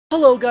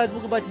Hello guys,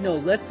 welcome back to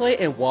another Let's Play,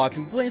 and we've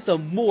been playing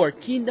some more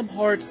Kingdom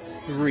Hearts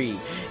 3.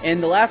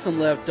 And the last time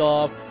left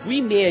off, we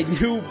made a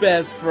new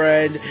best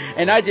friend,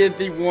 and I didn't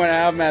think we wanted to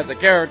have him as a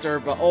character,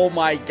 but oh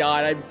my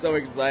god, I'm so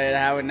excited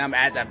having him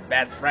as a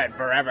best friend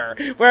forever.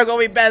 We're gonna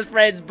be best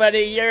friends,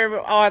 buddy, you're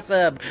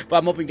awesome! But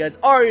I'm hoping you guys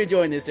are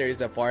enjoying this series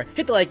so far.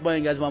 Hit the like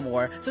button, guys, want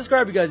more.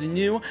 Subscribe if you guys are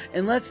new,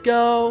 and let's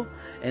go,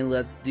 and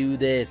let's do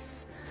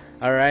this.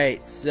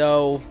 Alright,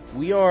 so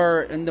we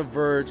are in the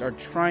verge of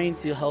trying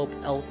to help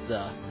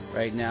Elsa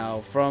right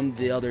now from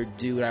the other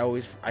dude.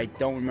 I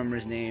don't remember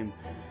his name,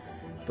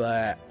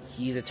 but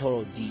he's a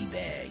total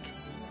D-bag.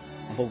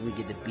 I'm hoping we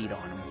get the beat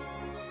on him.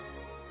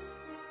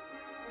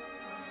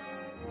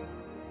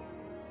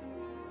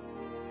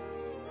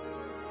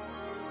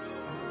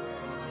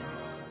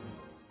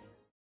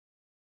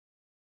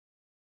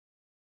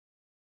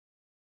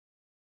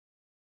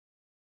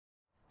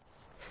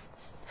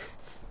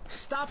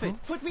 Stop it!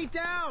 Put me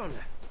down!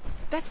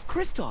 That's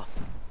Kristoff.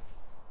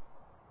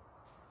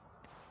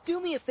 Do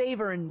me a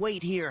favor and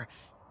wait here.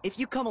 If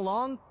you come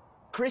along,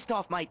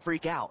 Kristoff might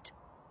freak out.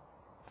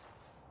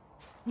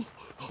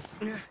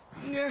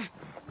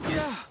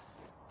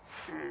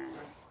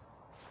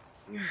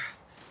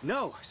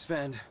 No,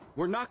 Sven.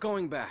 We're not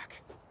going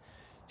back.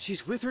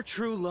 She's with her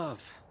true love.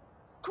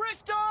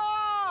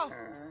 Kristoff!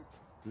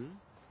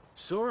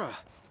 Sora.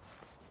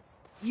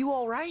 You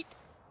alright?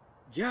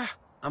 Yeah,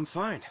 I'm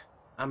fine.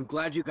 I'm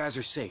glad you guys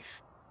are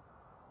safe.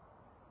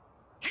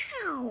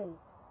 Ow!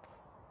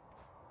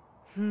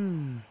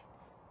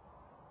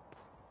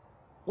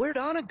 Where'd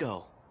Anna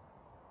go?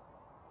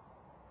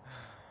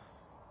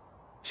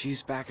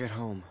 She's back at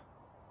home.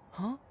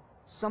 Huh?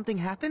 Something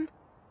happened?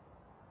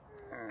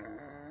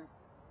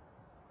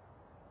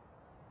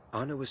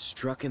 Anna was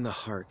struck in the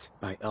heart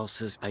by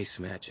Elsa's ice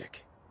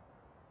magic.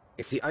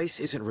 If the ice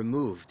isn't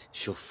removed,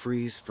 she'll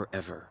freeze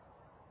forever.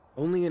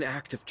 Only an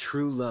act of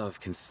true love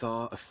can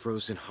thaw a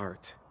frozen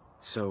heart.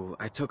 So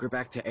I took her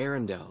back to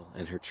Arendelle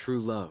and her true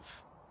love,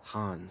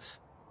 Hans.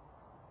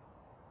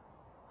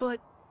 But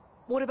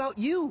what about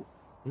you?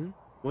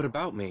 What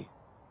about me?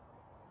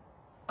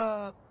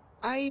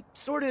 I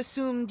sorta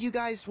assumed you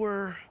guys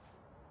were...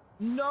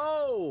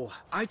 No!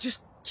 I just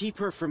keep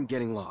her from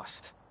getting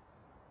lost.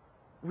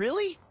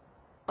 Really?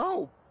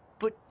 Oh,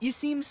 but you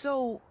seem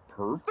so...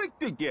 perfect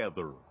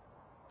together.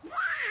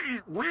 Yeah,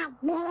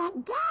 like me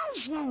and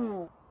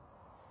Daisy.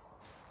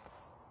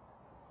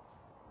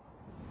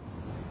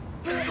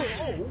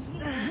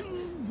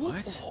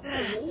 What?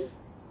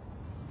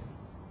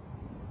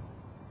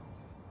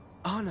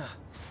 Anna!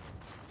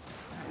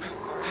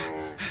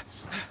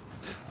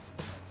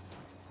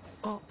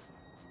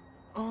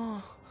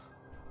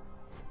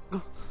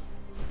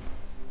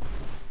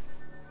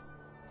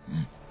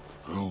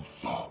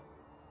 Elsa.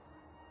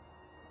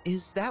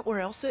 Is that where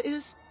Elsa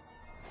is?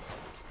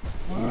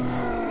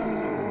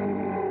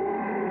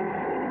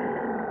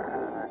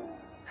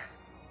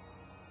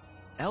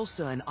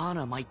 Elsa and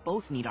Anna might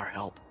both need our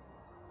help.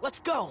 Let's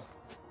go!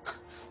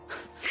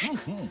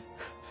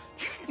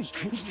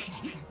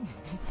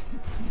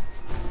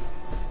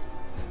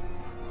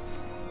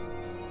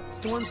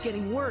 Storm's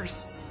getting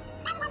worse.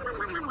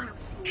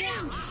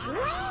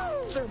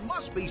 There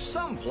must be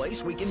some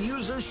place we can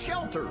use as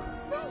shelter.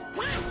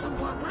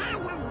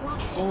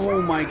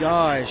 Oh my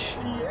gosh.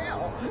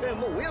 Yeah,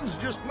 and the wind's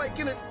just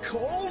making it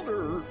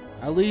colder.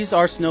 At least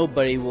our snow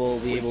buddy will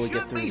be able to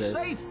get through this.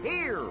 Safe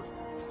here.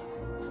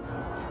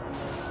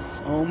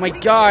 Oh my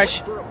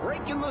gosh. For a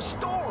break in the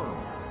storm.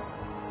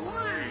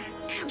 Yeah,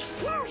 I'm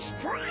so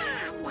strong.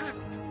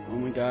 Oh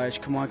my gosh,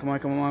 come on, come on,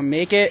 come on,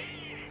 make it!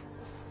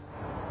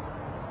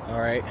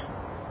 Alright.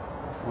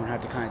 We're gonna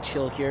have to kind of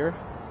chill here.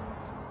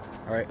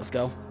 Alright, let's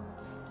go.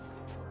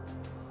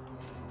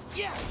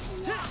 Yeah!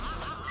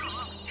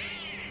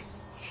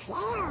 So,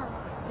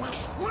 the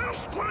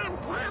snowstorm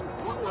can't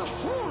finish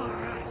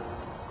here.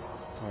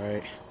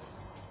 Alright.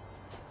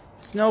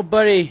 Snow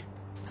buddy,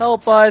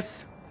 help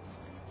us!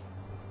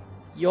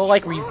 You're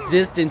like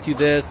resistant to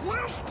this.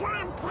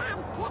 Snowstorm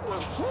can't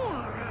finish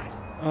here.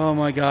 Oh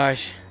my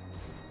gosh.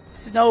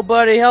 Snow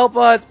buddy, help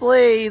us,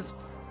 please!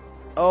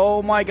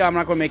 Oh my god, I'm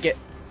not gonna make it.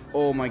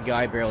 Oh my god,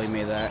 I barely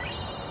made that.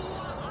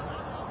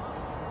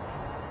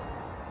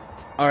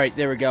 Alright,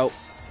 there we go.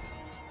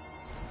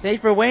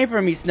 Thanks for waiting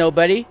for me, Snow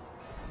buddy.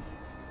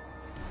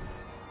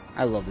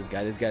 I love this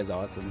guy. This guy's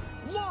awesome.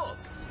 Look,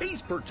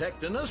 he's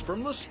protecting us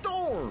from the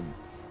storm.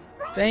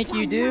 Thank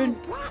you, dude.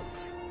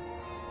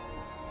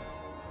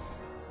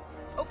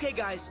 Okay,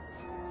 guys.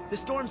 The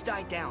storm's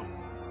died down.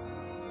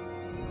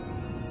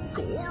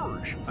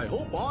 Gorge, I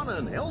hope Anna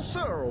and Elsa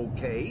are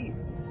okay.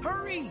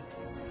 Hurry!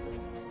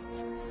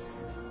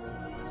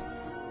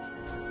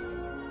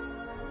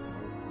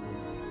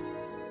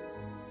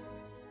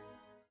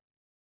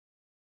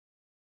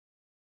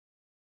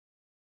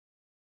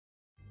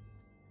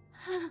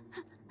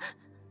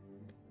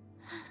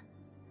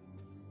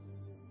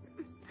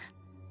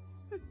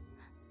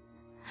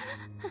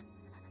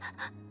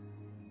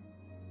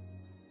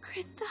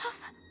 Kristoff?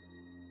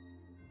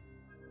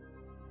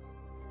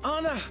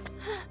 Anna!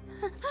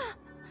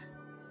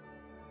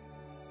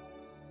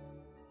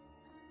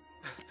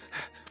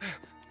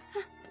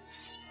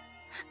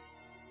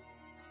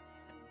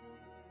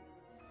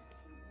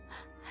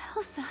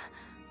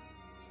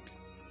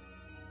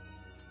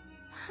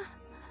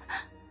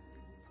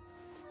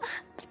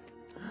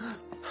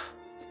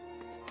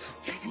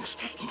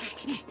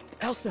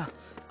 Elsa,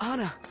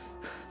 Anna.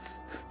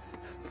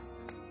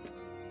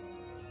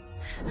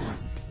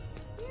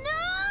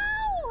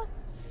 No!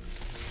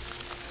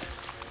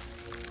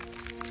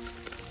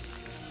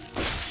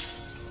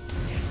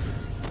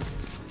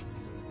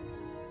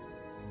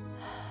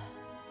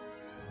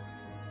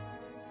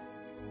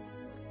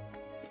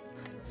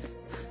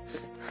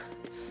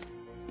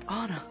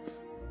 Anna.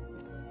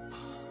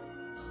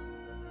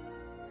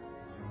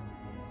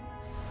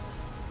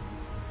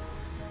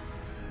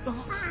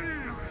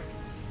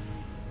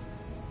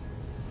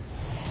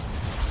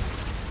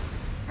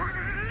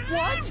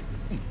 What?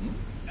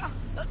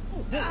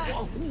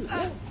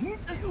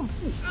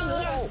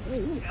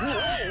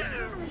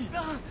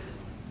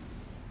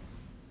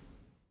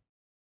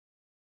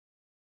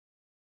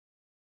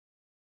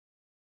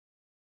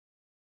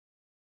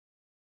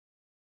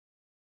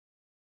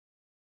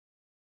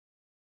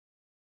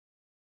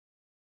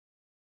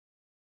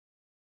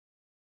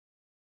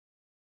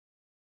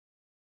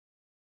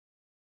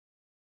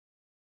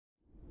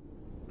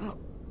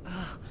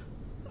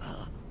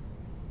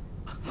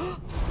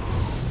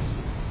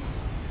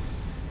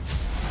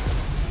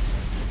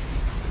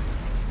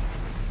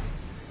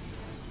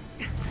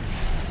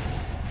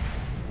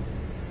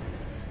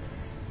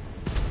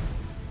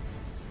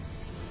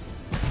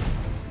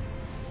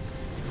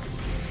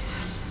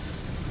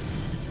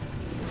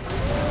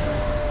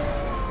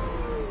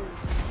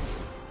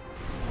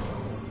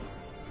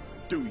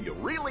 Do you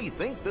really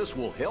think this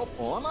will help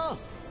Anna?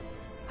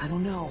 I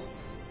don't know.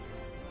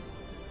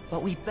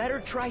 But we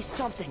better try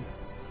something.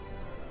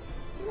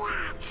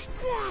 Let's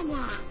get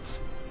it.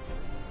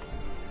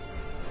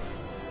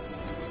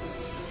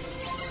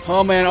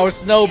 Oh man, our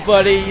snow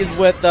buddy is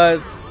with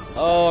us.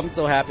 Oh, I'm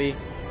so happy.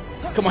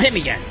 Come on, hit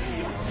me again.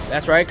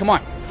 That's right, come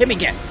on, hit me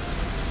again.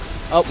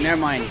 Oh, never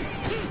mind.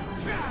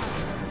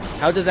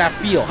 How does that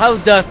feel? How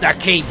does that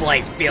cave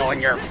blade feel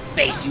in your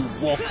face, you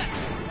wolf?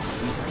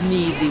 You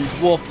sneezing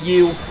wolf,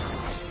 you.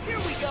 Here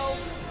we go.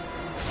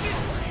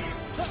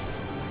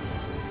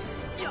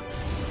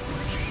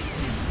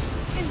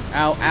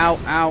 Ow, ow,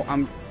 ow,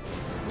 I'm...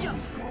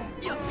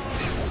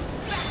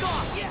 Back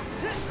off.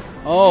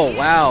 Oh,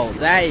 wow,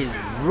 that is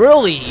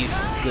really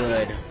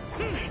good.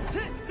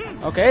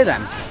 Okay,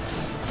 then.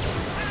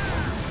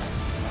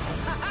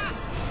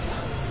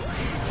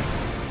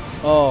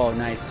 Oh,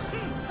 nice.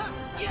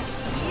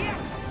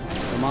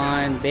 Come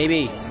on,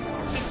 baby.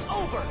 It's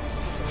over.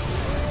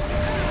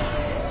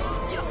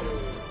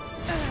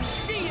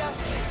 See ya.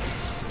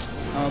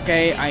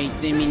 Okay, I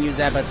didn't mean to use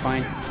that, but it's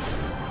fine.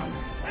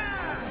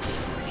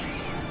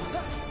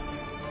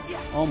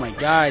 Oh my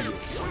god.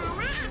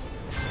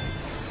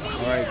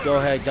 Alright, go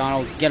ahead,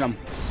 Donald. Get him.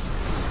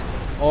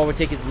 Oh, we'll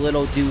take his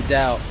little dudes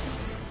out.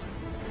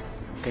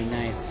 Okay,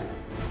 nice.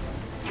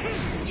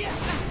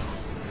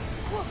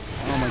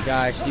 Oh my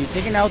gosh, dude,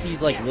 taking out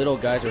these like little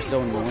guys are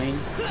so annoying.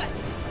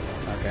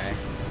 Okay.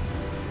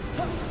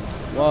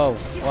 Whoa,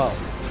 whoa.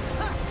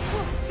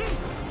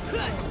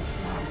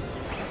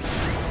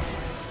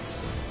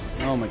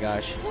 Oh my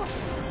gosh.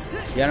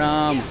 Get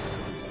him!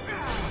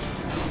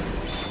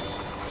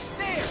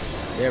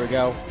 There we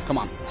go. Come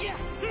on.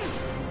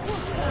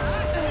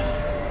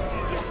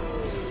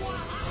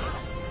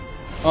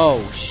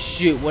 Oh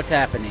shoot, what's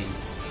happening?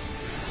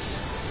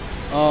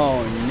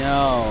 Oh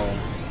no.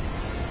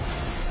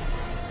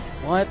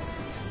 What?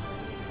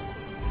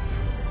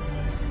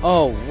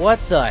 Oh, what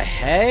the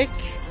heck?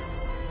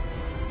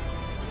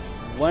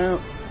 What?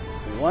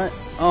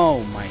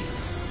 Oh my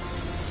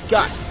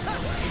god.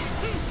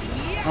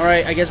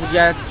 Alright, I guess we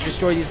gotta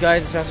destroy these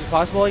guys as fast as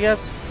possible, I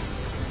guess?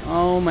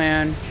 Oh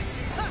man.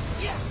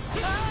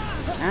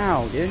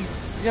 Ow, dude.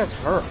 You guys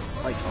hurt,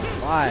 like, a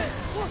lot.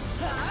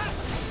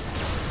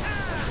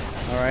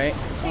 Alright.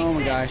 Oh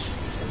my gosh.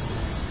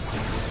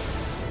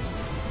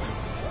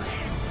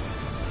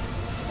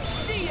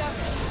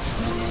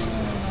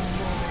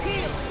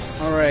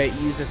 Alright,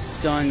 use a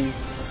stun.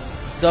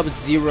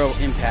 Sub-zero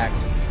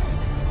impact.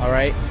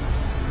 Alright.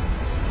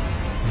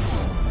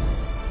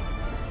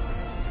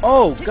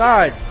 Oh,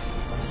 God.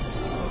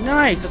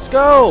 Nice, let's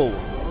go.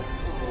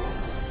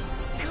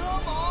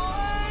 Come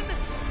on.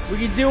 We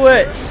can do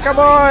it. Come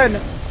on.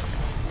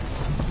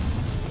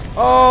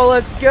 Oh,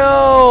 let's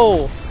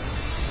go.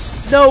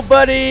 Snow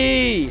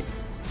Buddy.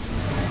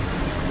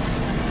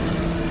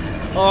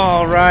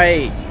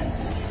 Alright.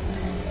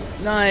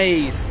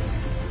 Nice.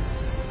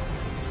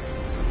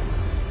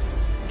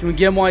 Can we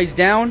get him while he's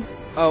down?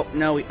 Oh,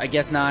 no, I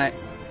guess not.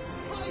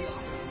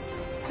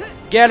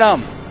 Get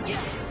him!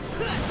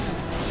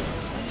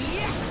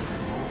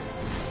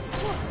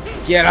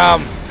 Get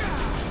him!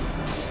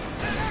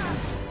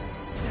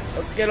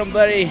 Let's get him,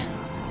 buddy.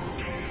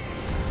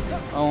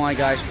 Oh my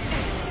gosh.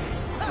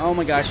 Oh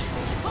my gosh.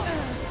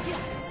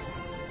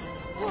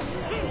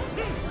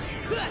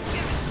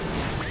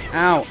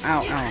 Ow,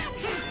 ow, ow.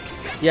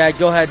 Yeah,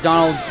 go ahead,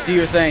 Donald. Do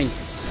your thing.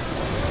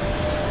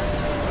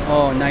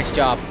 Oh, nice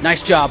job.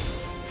 Nice job.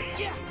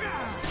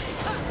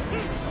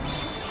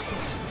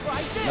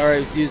 Alright,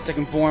 let's do the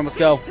second form. Let's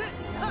go.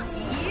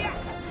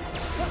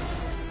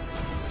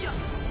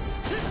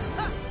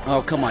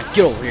 Oh, come on,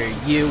 get over here,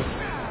 you.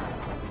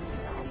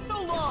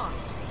 So long.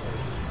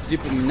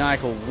 Stupid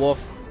maniacal wolf.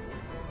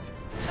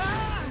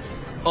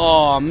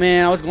 Oh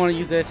man, I was going to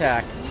use the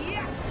attack.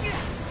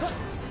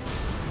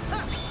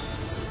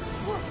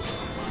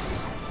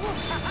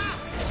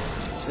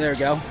 There we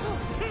go.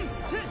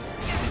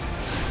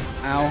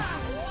 Ow.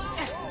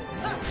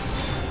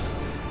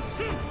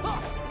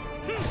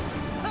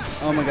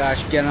 Oh my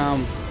gosh, get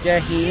him.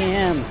 Get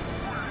him.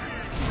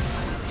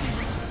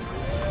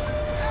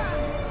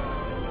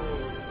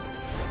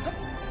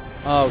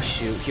 Oh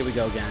shoot, here we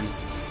go again.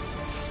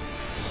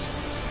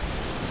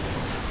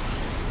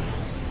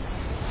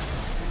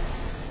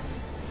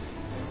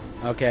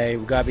 Okay,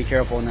 we gotta be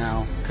careful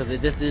now, because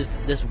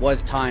this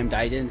was timed.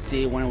 I didn't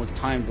see it when it was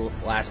timed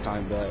last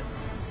time, but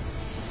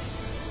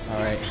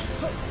alright.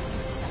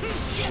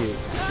 Shoot,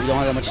 we don't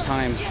have that much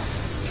time.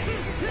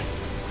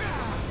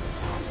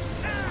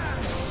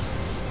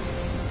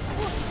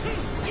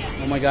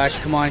 Oh my gosh,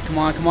 come on, come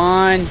on, come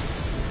on!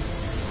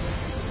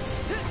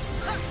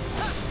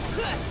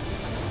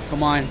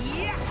 Come on.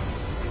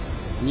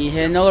 Need to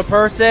hit another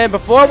person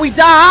before we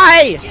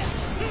die!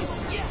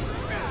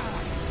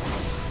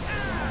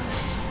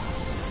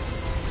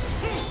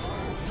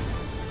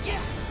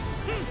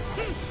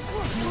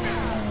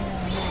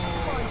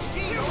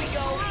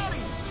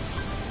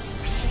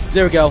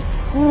 There we go.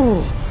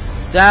 Whew.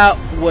 That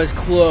was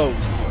close.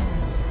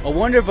 I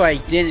wonder if I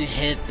didn't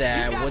hit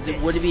that.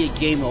 Would it be a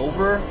game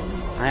over?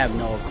 I have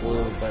no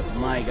clue, but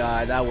my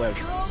god, that would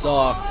have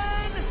sucked.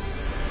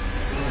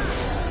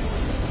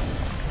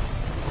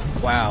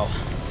 Wow.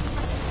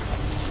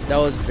 That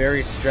was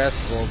very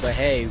stressful, but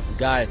hey, we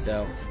got it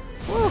though.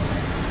 Woo.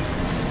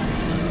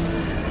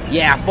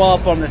 Yeah, fall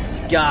from the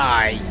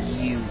sky,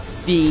 you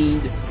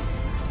fiend.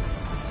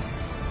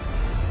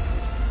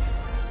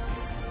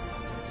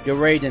 Get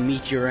ready to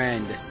meet your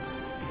end.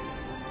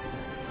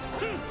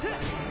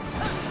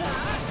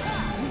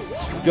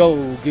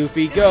 Go,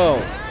 Goofy, go!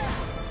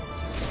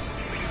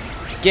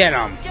 Get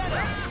him!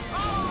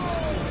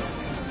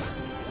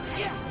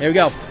 There we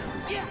go.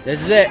 This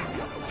is it.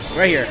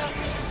 Right here.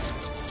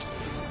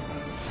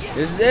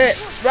 This is it.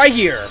 Right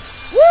here.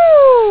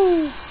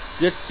 Woo!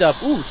 Good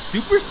stuff. Ooh,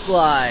 super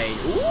slide.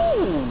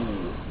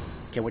 Ooh!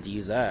 Can't wait to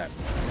use that.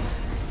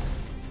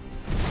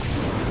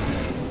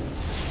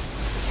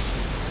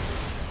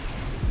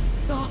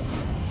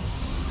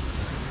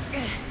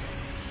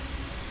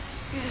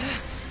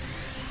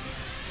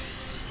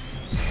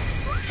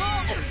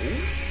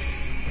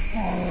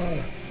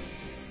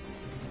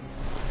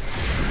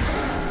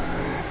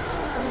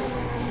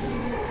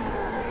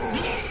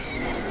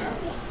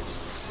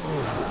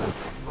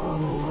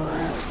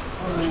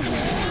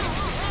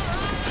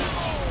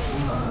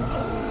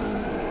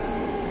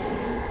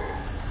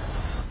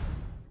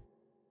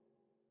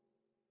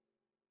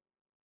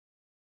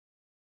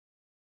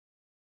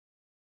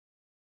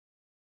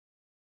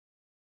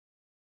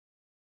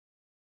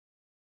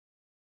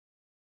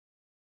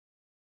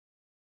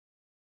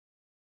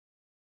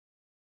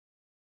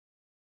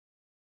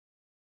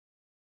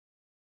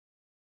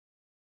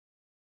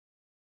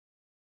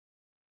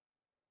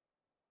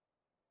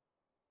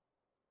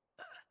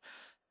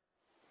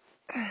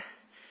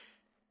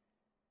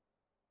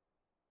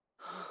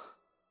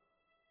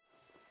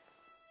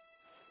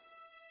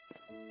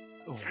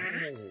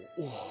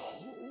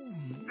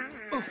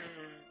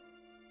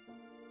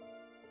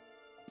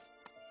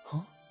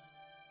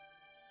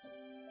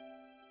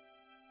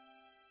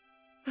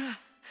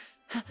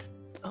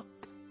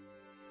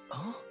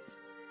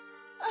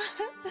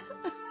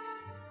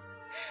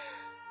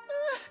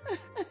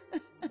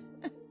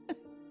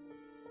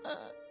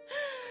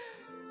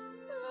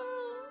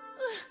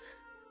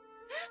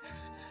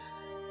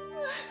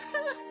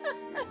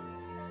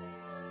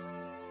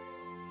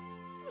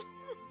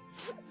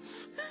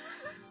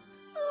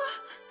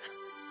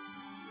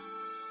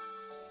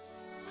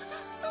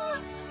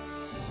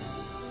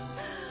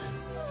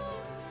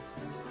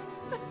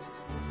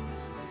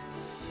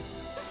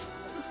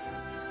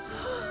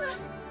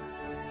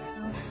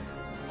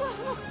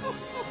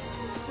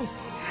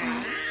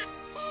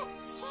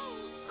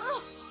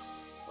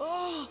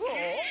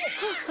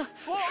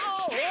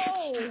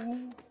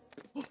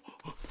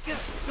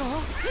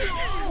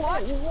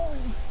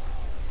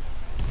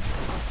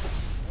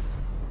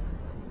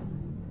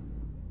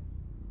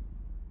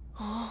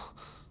 Huh?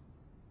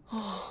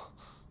 Huh?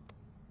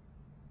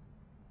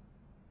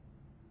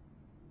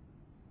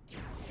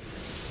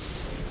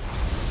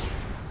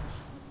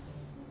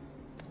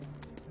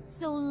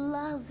 So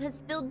love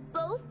has filled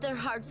both their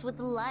hearts with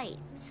light.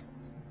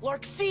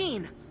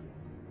 Larxene!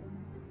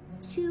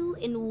 2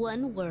 in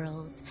 1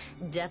 world.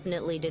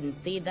 Definitely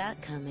didn't see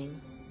that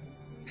coming.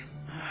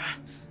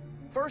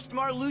 First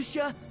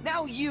Marluxia,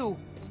 now you!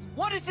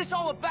 What is this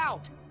all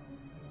about?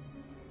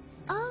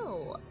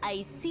 Oh,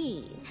 I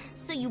see.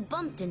 So you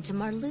bumped into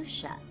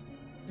Marluxia.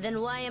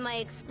 Then why am I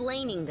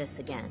explaining this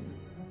again?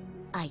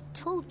 I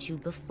told you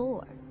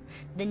before.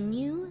 The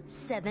new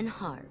 7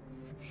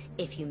 hearts.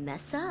 If you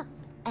mess up,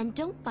 and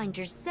don't find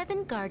your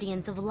 7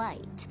 Guardians of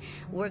Light,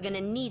 we're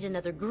gonna need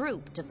another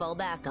group to fall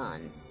back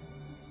on.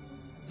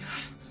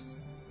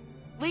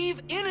 Leave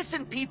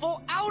innocent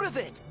people out of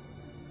it!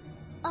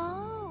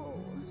 Oh,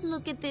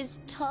 look at this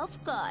tough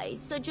guy,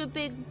 such a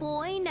big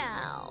boy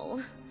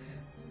now.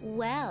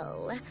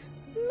 Well,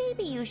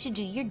 maybe you should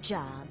do your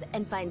job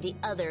and find the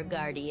other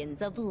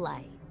Guardians of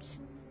Light.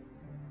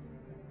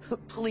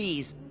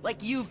 Please,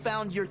 like you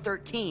found your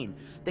 13.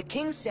 The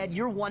king said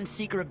you're one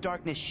Seeker of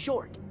Darkness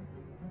short.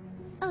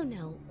 Oh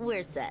no,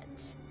 we're set.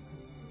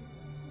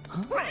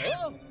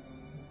 Huh?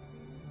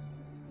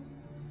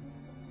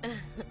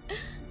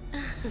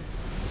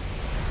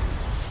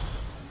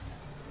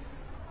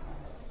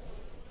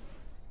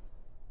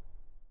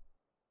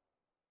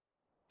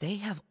 They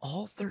have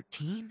all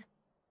 13?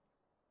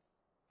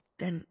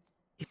 Then,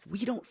 if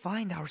we don't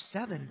find our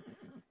 7,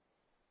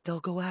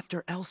 they'll go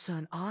after Elsa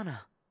and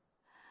Anna.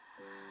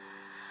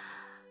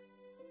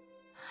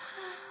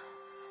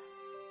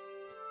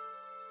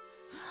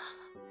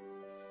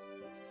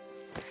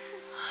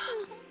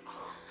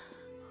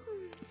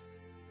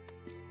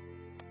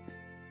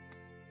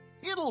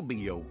 It'll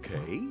be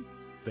okay.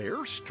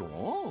 They're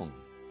strong.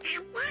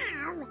 And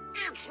now,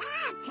 it's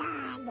our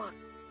turn.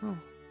 Oh.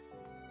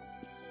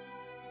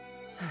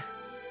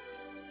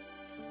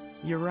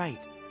 You're right.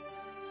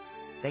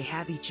 They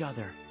have each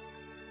other.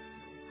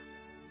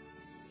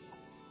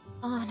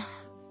 Anna.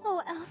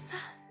 Oh, Elsa.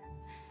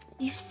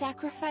 You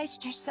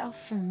sacrificed yourself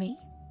for me.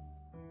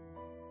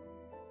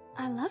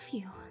 I love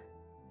you.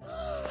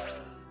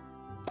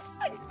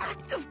 An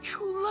act of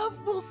true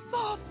love will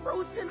thaw a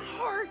frozen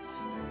heart.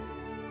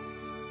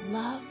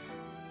 Love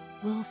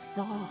will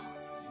thaw.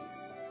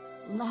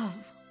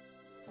 Love.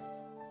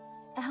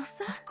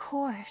 Elsa? Of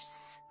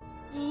course.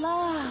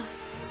 Love.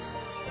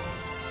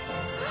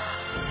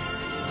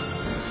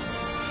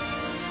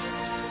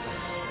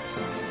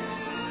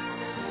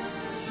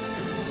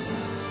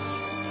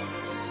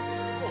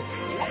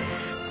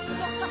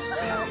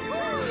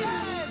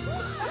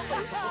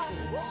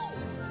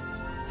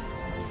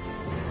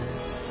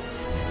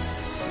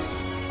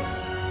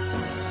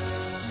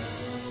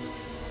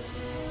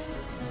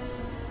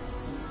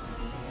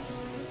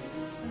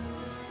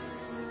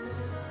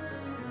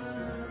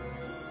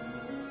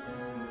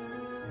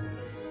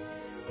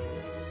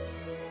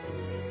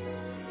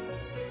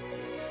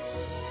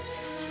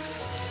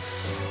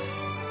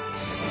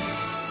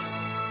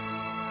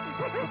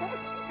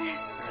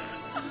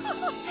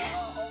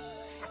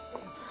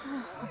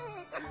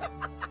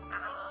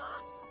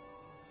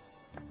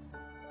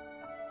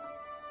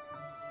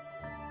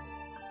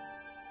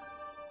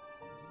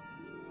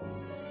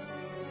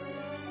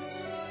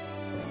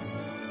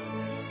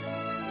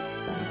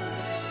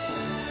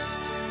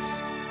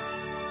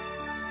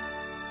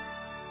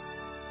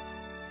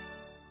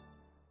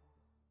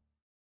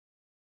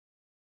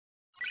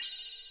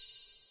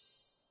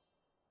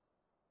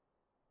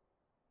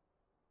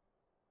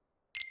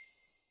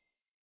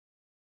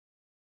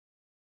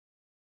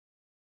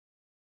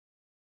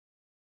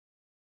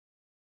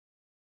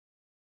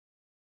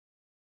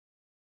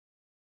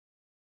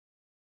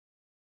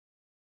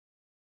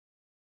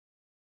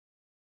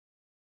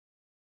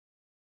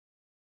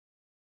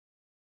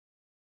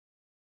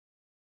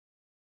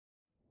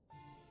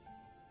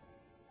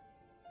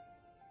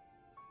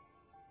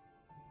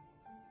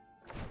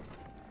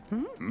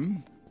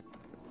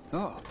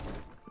 Oh.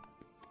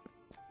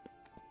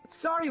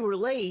 Sorry we're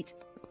late.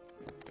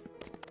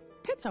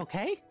 It's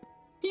okay.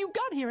 You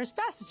got here as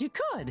fast as you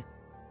could.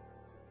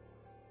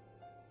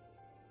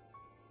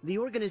 The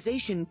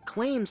organization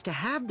claims to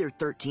have their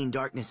 13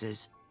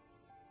 darknesses.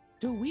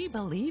 Do we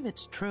believe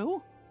it's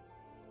true?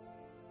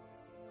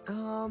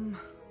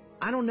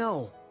 I don't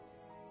know.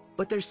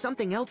 But there's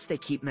something else they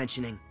keep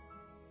mentioning.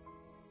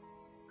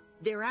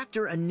 They're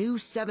after a new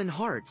 7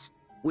 hearts,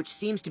 which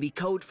seems to be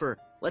code for,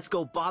 let's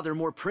go bother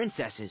more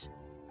princesses.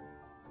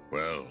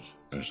 Well,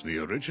 as the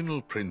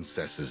original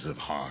princesses of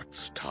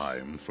Heart's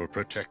time for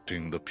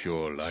protecting the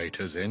pure light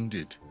has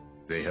ended,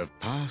 they have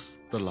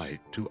passed the light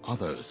to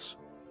others.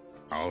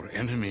 Our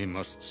enemy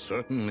must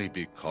certainly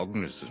be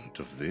cognizant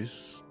of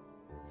this.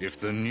 If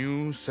the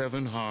new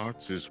 7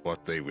 hearts is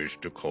what they wish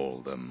to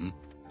call them,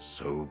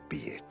 so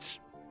be it.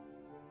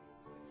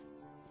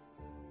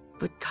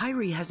 But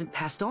Kairi hasn't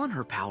passed on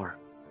her power.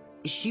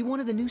 Is she one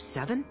of the new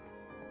 7?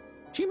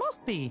 She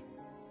must be.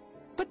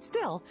 But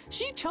still,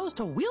 she chose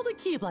to wield a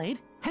Keyblade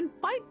and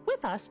fight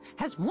with us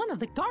as one of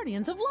the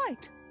Guardians of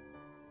Light.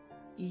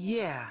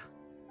 Yeah.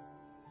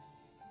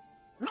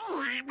 We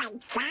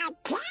haven't found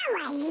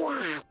Terra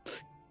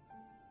yet.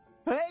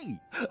 Hey,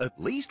 at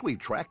least we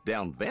tracked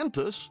down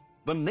Ventus.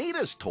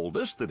 Vanitas told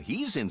us that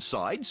he's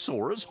inside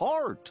Sora's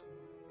heart.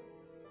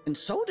 And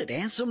so did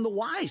Ansem the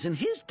Wise in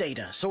his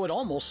data, so it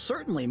almost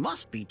certainly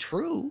must be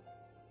true.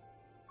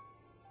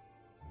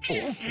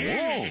 Oh,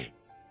 whoa.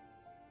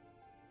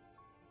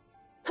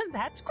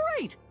 That's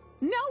great!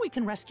 Now we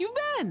can rescue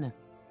Ven!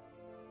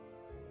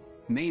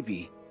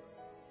 Maybe.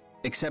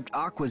 Except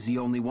Aqua's the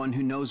only one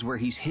who knows where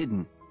he's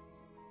hidden.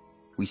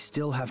 We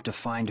still have to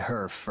find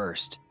her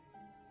first.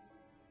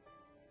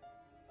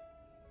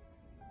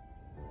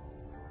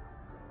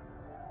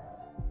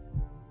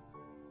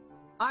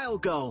 I'll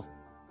go.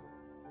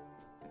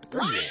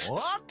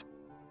 What?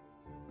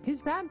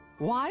 Is that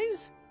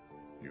wise?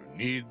 You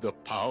need the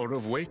power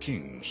of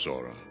waking,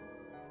 Sora.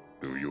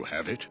 Do you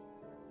have it?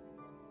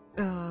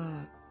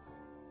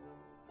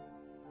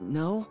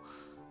 No?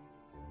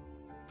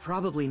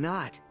 Probably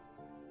not.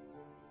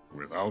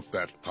 Without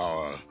that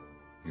power,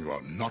 you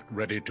are not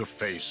ready to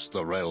face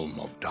the realm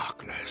of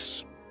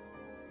darkness.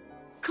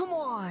 Come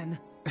on!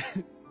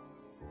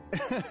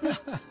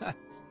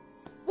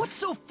 What's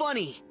so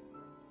funny?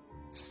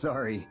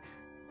 Sorry.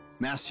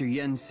 Master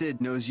Yen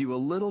Sid knows you a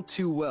little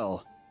too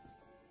well.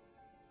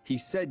 He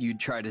said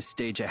you'd try to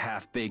stage a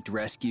half-baked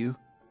rescue.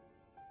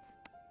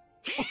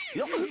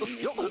 Yeah!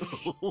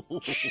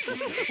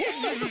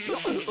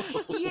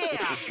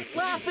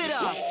 Laugh it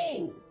up!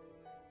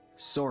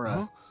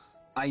 Sora,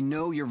 I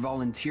know you're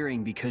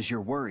volunteering because you're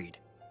worried.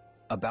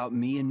 About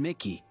me and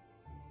Mickey.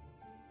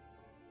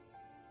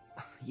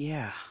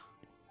 Yeah.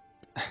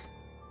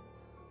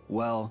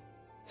 Well,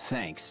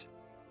 thanks.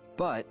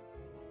 But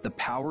the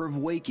power of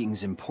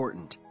waking's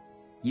important.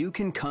 You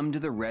can come to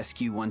the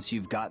rescue once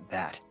you've got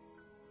that.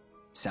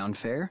 Sound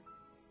fair?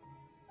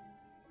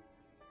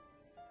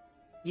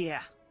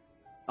 Yeah.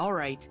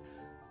 Alright.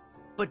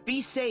 But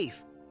be safe.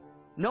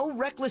 No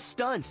reckless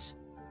stunts.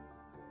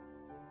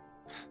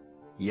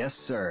 Yes,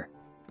 sir.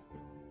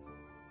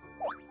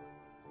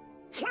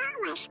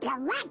 Show us the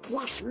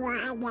reckless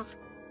one.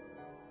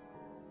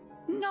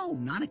 No,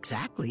 not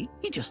exactly.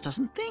 He just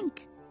doesn't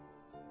think.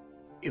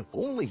 If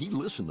only he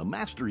listened to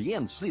Master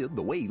Yen Sid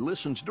the way he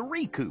listens to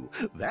Riku.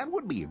 That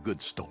would be a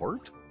good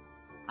start.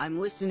 I'm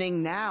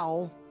listening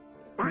now.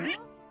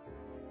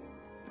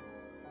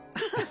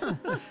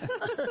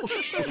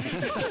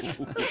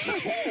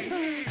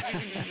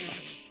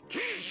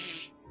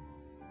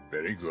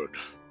 Very good.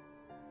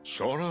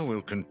 Sora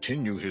will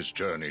continue his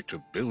journey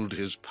to build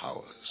his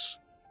powers,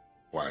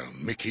 while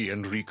Mickey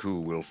and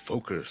Riku will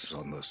focus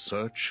on the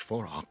search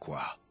for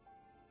Aqua.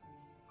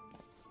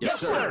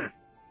 Yes, sir!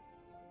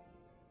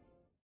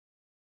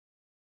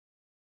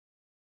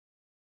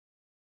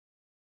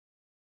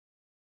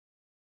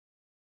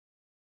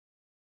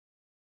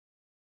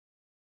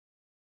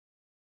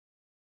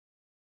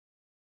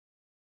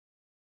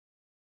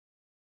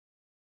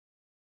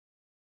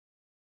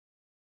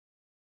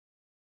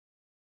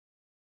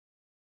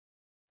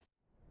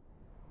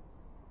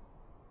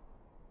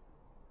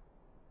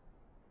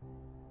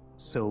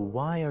 So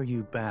why are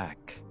you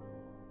back?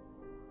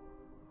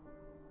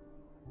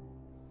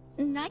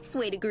 Nice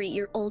way to greet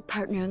your old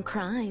partner in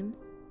crime.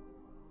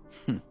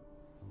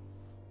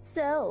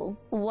 So,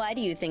 why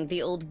do you think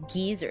the old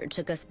geezer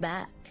took us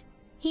back?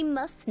 He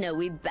must know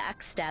we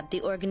backstabbed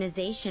the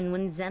organization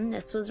when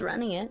Xemnas was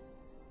running it.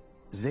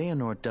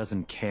 Xehanort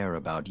doesn't care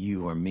about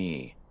you or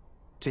me.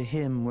 To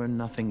him, we're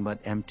nothing but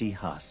empty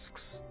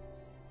husks.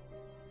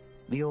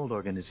 The old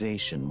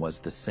organization was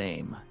the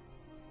same.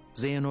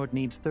 Xehanort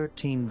needs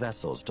 13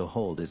 vessels to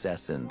hold his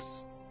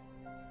essence.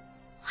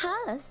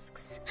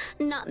 Husks?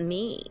 Not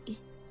me.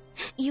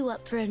 You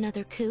up for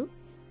another coup?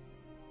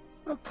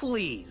 Oh,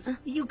 please.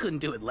 You couldn't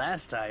do it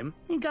last time.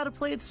 You gotta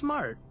play it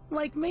smart,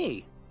 like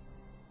me.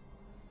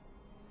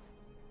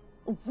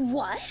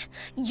 What?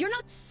 You're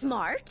not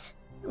smart?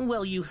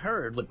 Well, you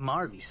heard what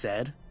Marley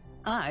said.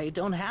 I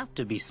don't have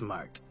to be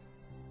smart.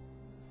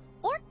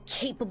 Or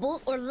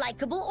capable, or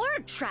likable, or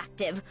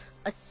attractive.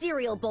 A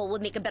cereal bowl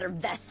would make a better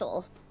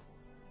vessel.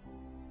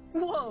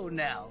 Whoa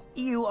now,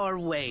 you are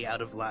way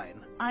out of line.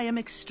 I am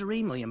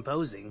extremely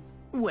imposing,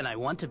 when I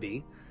want to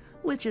be,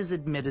 which is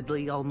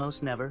admittedly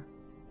almost never.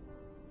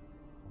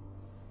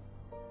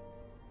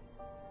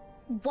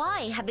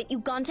 Why haven't you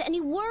gone to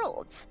any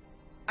worlds?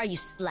 Are you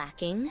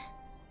slacking?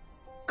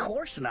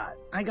 Course not,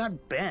 I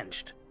got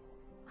benched.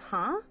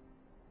 Huh?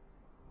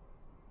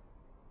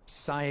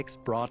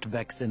 Saïx brought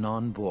Vexen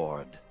on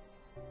board.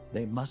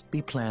 They must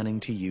be planning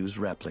to use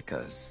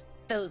replicas.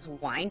 Those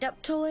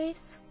wind-up toys?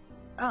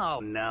 Oh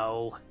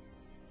no.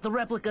 The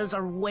replicas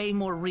are way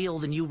more real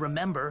than you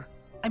remember.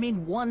 I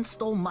mean, one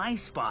stole my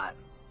spot.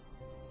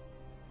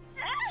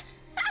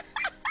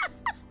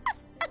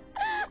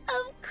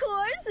 Of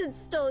course it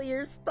stole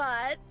your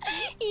spot.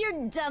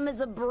 You're dumb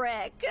as a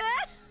brick.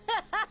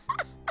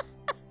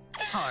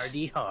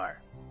 Hardy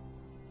har.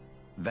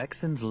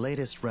 Vexen's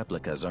latest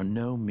replicas are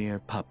no mere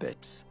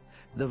puppets.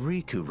 The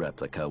Riku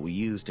replica we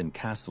used in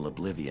Castle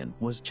Oblivion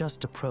was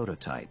just a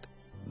prototype.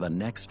 The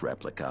next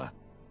replica,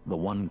 the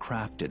one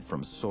crafted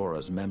from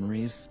Sora's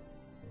memories,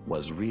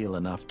 was real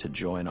enough to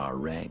join our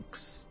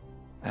ranks.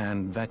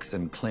 And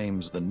Vexen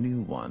claims the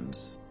new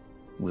ones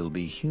will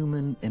be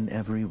human in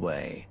every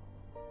way.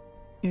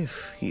 If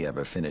he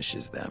ever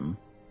finishes them.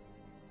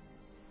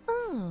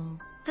 Oh,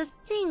 the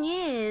thing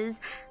is,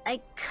 I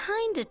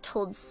kinda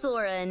told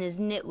Sora and his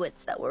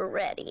nitwits that we're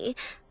ready.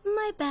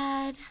 My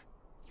bad.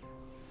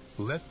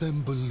 Let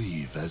them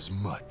believe as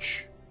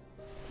much.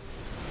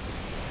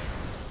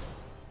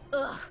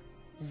 Ugh,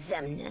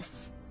 Xemnas.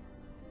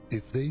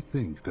 If they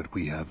think that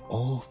we have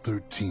all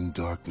 13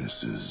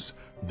 darknesses,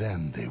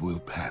 then they will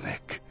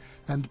panic,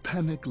 and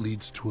panic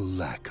leads to a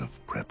lack of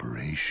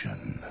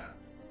preparation.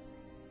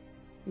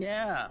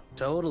 Yeah,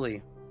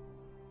 totally.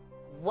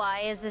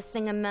 Why is this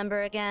thing a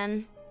member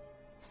again?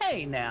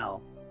 Hey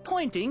now,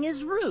 pointing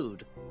is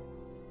rude.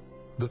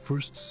 The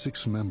first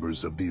 6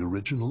 members of the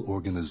original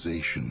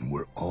organization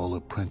were all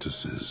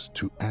apprentices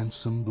to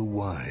Ansem the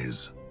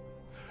Wise,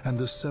 and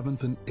the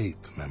 7th and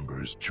 8th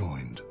members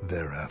joined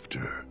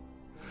thereafter.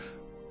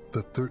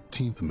 The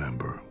 13th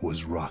member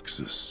was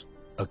Roxas,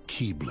 a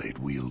Keyblade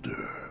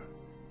wielder.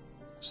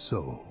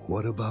 So,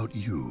 what about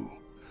you?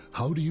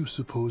 How do you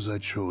suppose I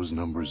chose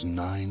numbers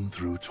 9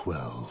 through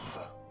 12?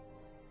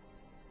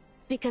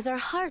 Because our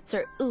hearts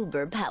are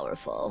uber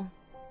powerful.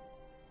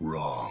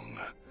 Wrong.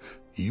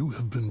 You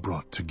have been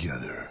brought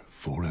together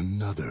for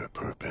another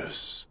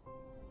purpose.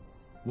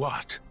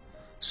 What?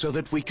 So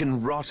that we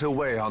can rot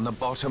away on the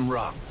bottom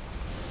rung?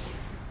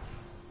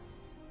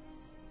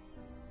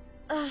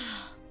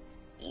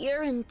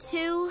 You're in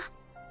too?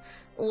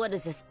 What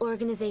is this,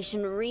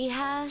 organization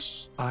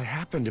rehash? I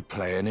happen to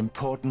play an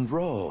important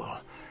role.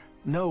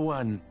 No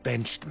one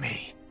benched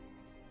me.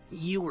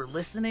 You were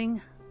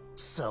listening?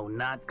 So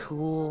not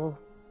cool.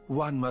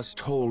 One must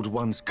hold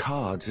one's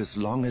cards as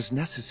long as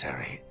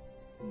necessary.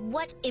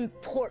 What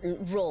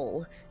important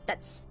role?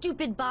 That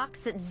stupid box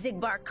that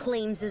Xigbar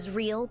claims is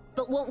real,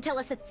 but won't tell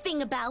us a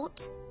thing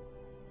about?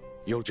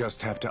 You'll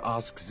just have to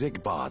ask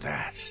Xigbar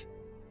that.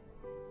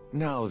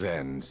 Now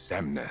then,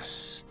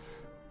 Xemnas,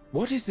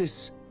 what is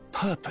this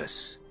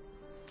purpose?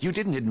 You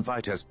didn't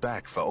invite us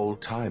back for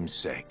old time's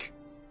sake.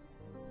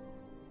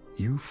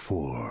 You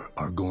 4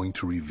 are going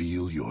to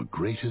reveal your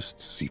greatest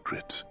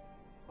secret,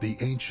 the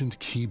ancient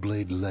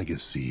Keyblade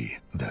legacy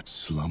that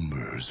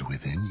slumbers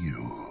within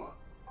you.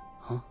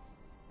 Huh?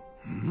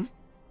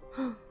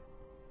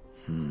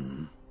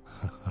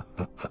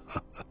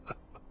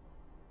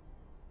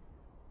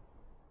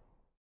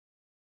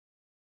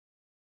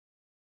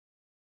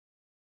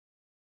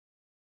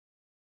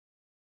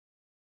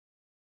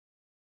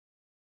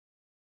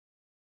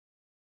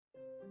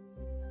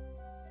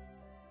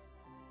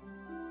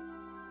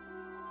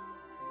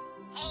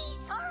 Hey,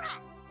 Sora!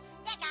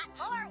 You got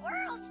more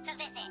worlds to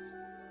visit!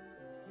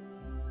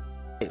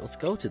 Okay, let's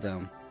go to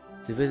them.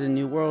 To visit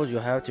new worlds,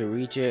 you'll have to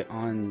reach it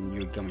on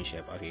your gummy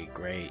ship. Okay,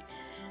 great.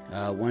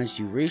 Once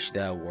you reach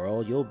that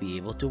world, you'll be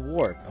able to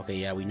warp. Okay,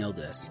 yeah, we know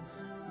this.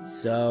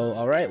 So,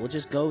 alright, we'll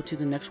just go to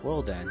the next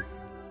world then.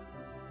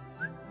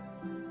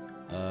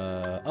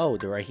 Oh,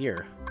 they're right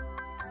here.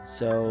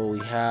 So, we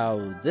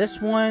have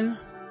this one,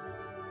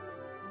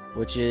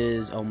 which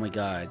is, oh my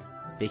god,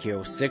 Big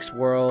Hero 6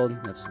 world.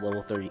 That's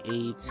level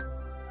 38.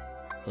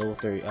 Level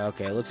 30.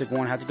 Okay, looks like we're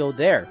gonna have to go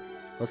there.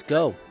 Let's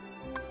go.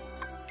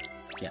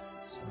 Yeah.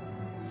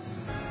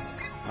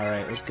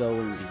 Alright, let's go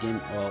and begin.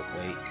 Oh,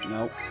 wait.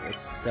 Nope.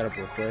 Let's set up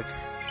real quick.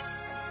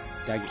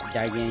 Did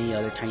I get any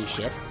other tiny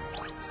ships?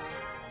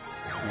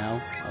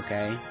 No?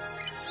 Okay.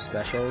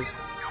 Specials?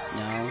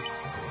 No?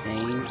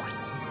 Main?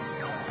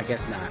 I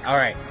guess not.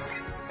 Alright.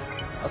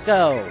 Let's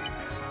go!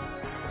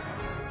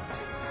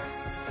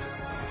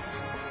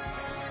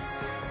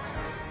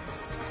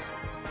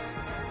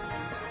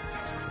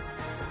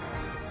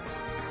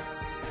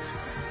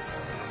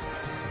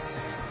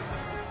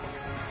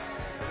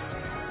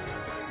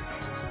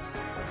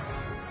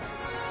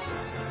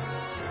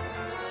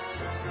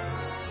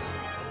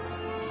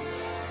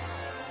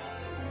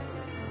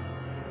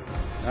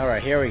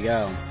 Alright, here we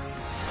go.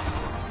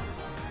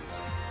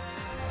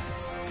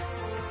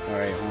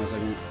 Alright, hold on a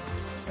second.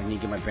 I need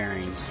to get my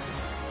bearings.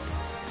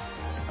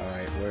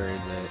 Alright, where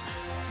is it?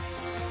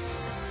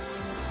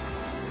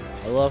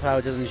 I love how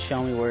it doesn't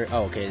show me where...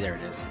 Oh, okay, there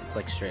it is. It's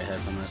like straight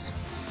ahead from us.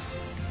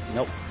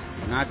 Nope,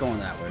 we're not going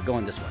that way. We're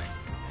going this way.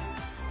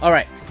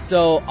 Alright,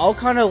 so I'll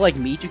kind of like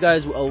meet you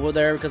guys over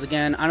there because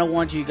again, I don't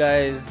want you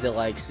guys to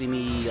like see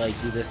me like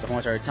do this the whole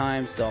entire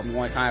time, so I'm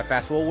going to kind of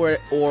fast forward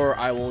or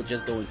I will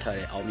just go and cut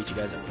it. I'll meet you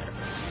guys over there.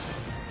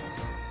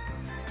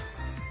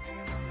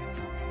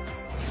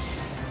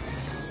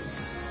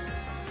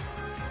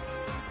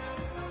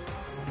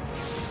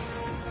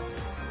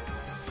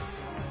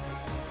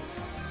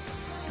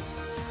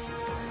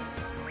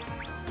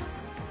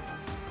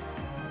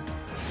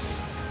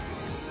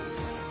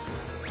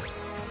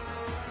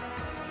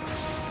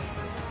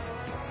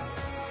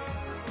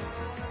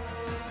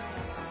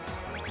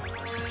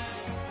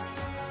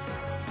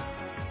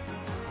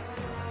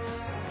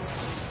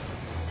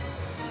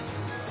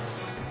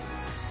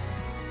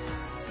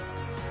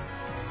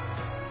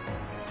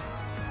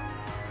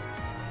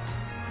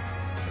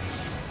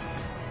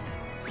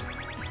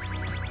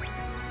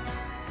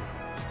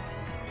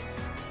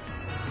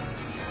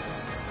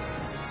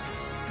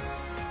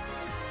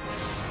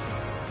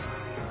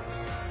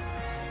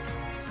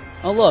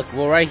 Oh look,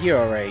 we're right here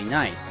already.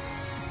 Nice.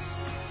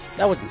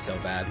 That wasn't so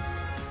bad.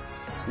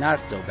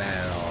 Not so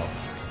bad at all.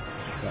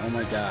 But oh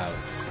my god.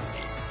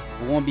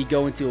 We won't be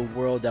going to a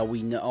world that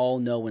we all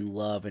know and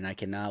love, and I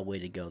cannot wait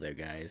to go there,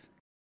 guys.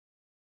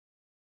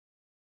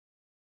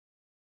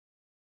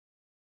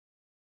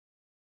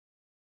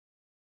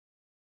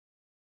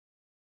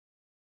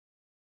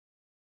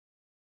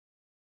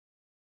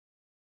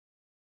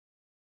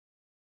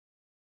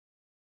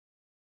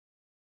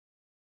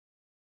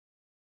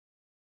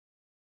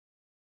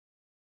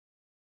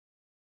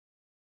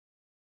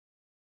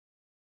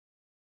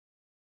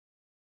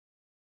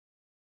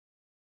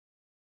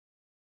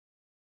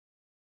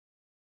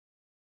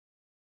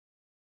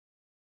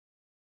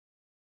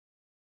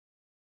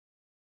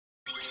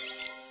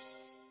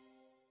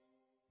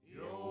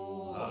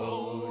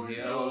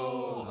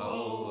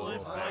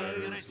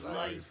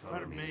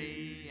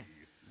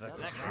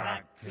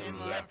 him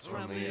left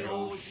from the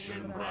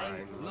ocean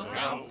brine. Look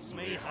out,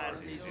 me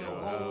hearties,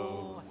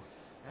 yo-ho!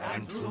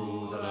 And to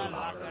the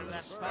locker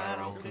the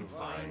sparrow can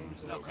find.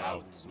 Look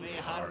out, me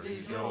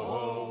hearties,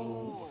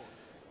 yo-ho!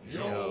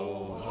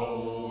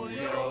 Yo-ho,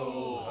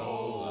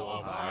 yo-ho,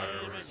 a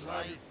pirate's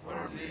life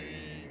for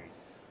me.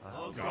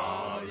 A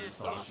god is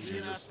thus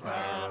in a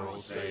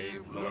sparrow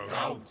save. Look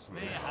out,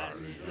 me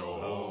hearties,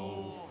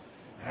 yo-ho!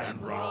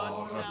 And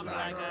brought a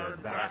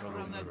blackguard back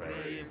from the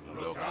grave.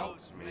 Look out,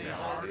 me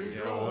hearties,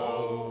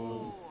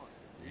 yo-ho!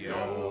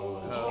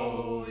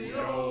 Yo-ho,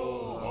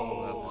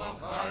 yo-ho, a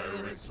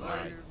pirate's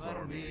life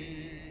for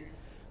me.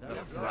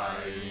 The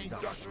Flying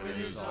Dutchman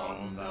is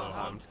on the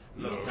hunt.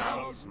 Look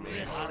out, me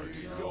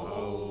hearties,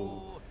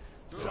 yo-ho!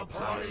 To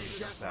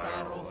punish a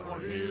sparrow for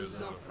his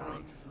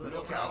affront.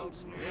 Look out,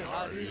 me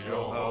hearties,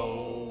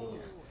 yo-ho!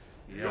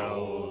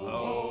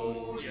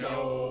 Yo-ho,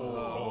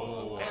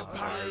 yo-ho, a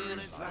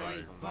pirate's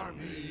life for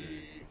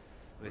me.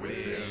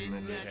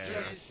 Within the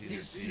chest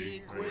his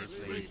secret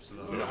sleeps.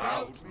 Look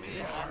out, me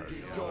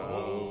hearties,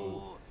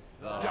 yo-ho!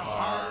 The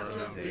heart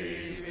of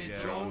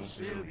David Jones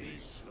still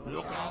beats.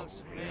 Look out,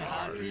 me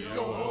hearties,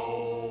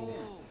 yo-ho!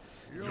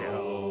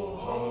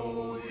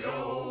 Yo-ho,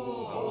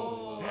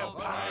 yo-ho, a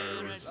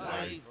pirate's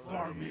life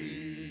for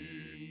me.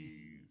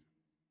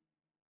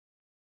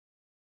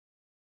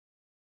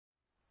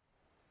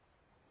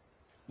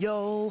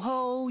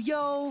 Yo-ho,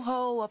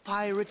 yo-ho, a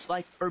pirate's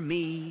life for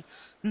me.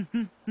 Why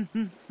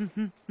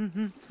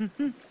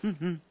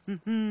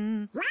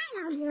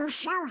are you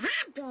so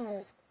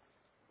happy?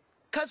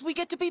 'Cause we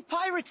get to be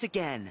pirates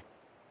again.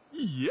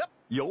 Yep,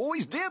 you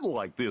always did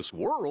like this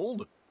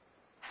world.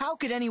 How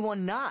could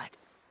anyone not?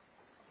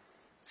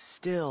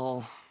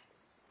 Still,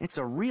 it's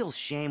a real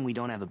shame we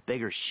don't have a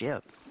bigger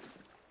ship.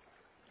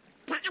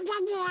 Got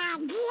any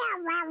idea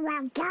where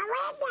we're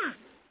going?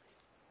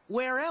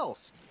 Where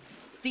else?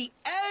 The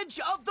edge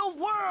of the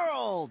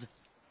world!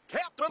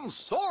 Captain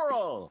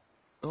Sora!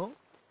 Oh?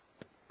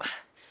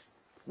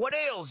 What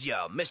ails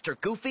ya, Mr.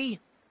 Goofy?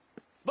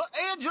 The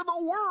edge of the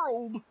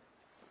world!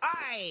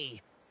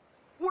 Aye!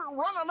 We're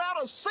running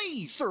out of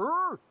sea,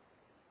 sir!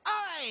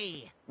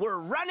 Aye! We're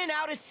running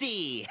out of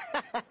sea!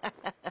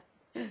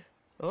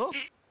 Oh?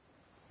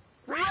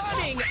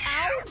 Running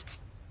out?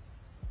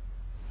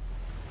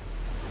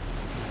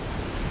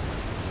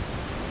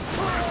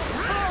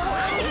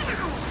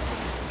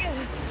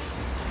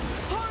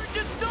 Hard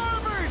to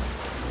starboard!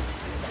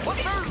 But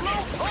there's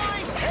no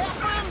time,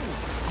 Captain!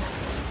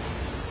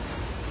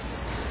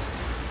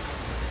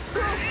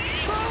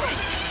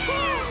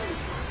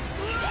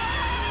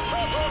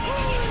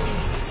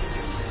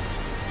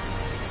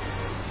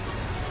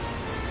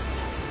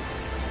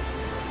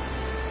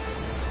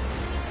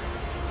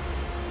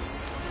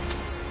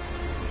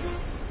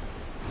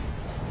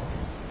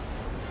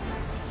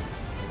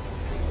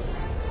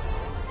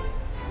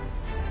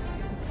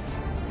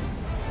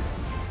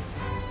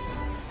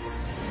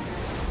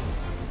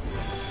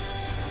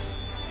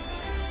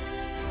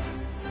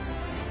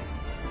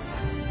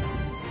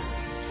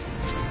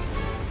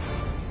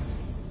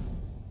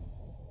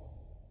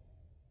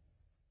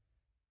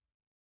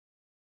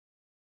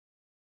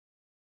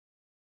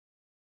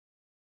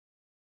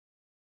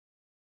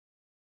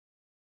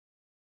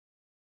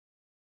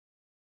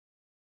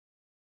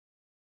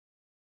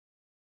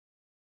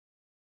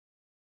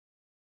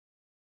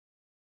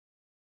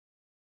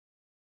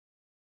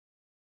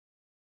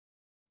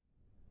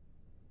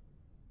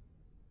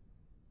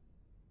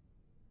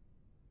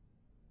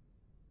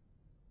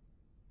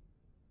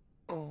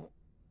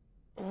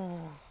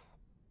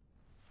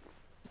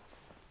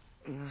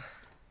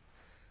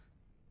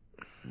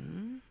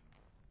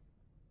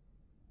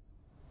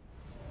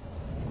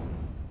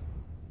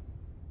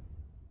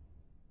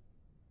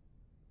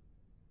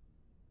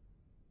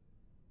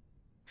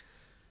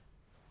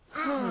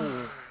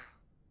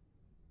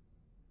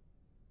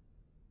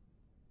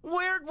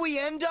 Where'd we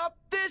end up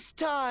this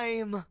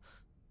time?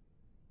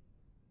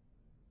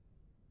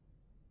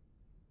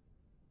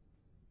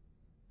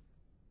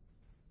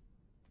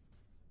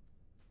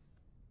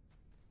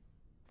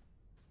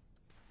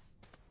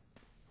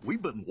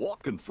 We've been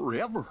walking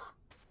forever.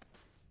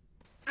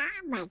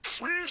 I'm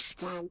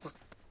exhausted.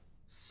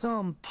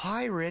 Some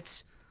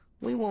pirates.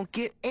 We won't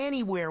get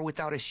anywhere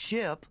without a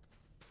ship.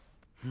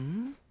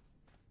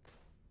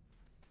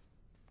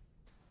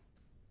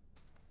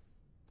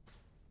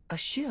 A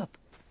ship.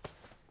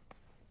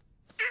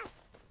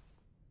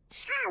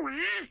 Sora,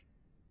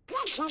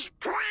 this is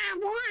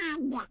grand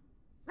land.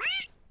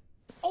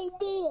 Oh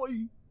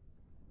boy!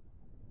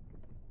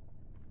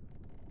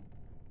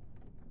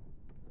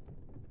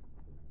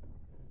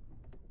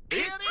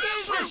 It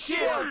is a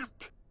ship!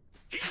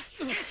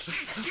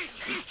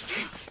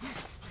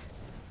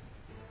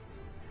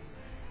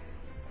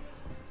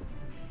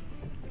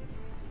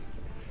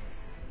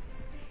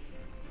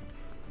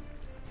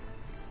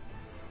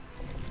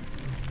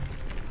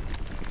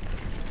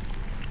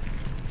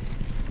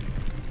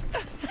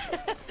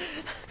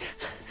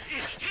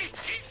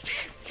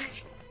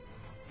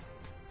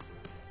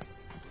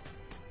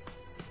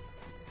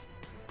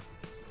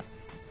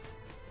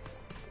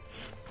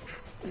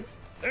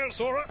 There,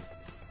 Sora.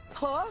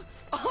 Huh?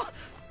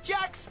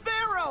 Jack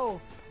Sparrow!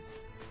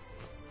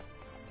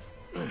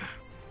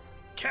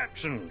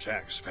 Captain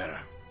Jack Sparrow.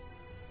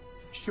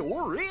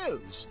 Sure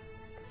is.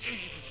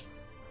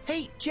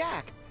 Hey,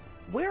 Jack,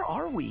 where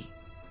are we?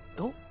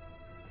 Oh.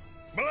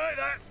 Belay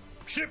that!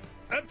 Ship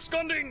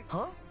absconding!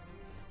 Huh?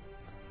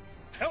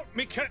 Help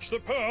me catch the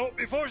pearl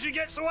before she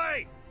gets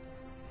away!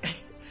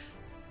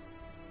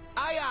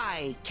 Aye,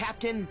 aye,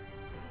 Captain.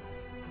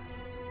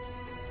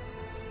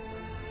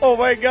 Oh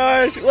my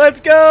gosh, let's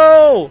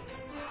go!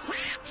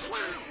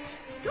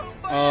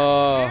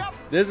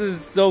 This is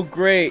so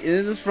great.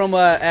 And this is from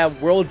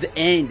at World's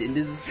End, and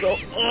this is so.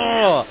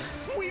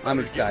 I'm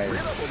excited.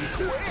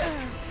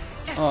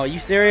 Oh, you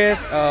serious?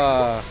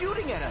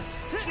 Shooting at us.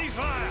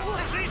 Ceasefire!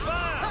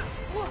 Ceasefire!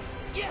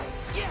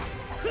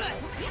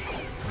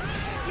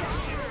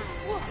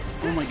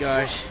 Oh my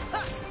gosh.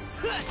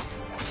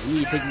 We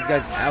need to take these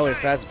guys out as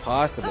fast as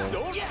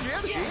possible.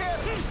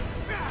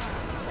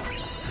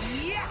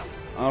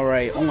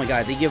 Alright, oh my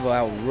god, they give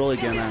out really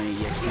good amount of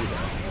EXP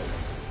though.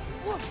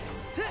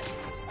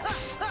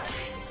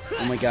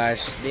 Oh my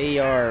gosh, they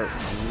are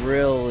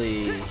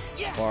really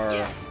far.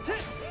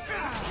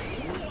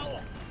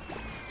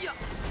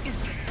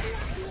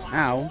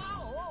 Ow.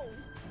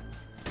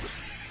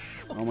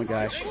 Oh my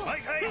gosh. Make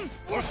haste,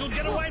 or she'll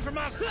get away from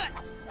us!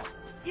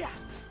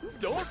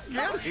 Don't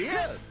get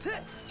hit!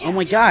 Oh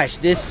my gosh,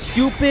 this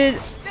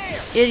stupid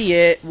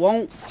idiot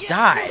won't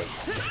die.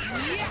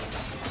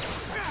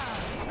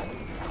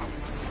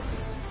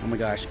 Oh my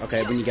gosh,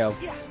 okay, when you go.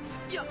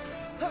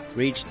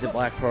 Reach the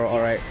Black Pearl,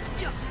 alright.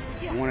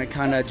 I want to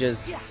kind of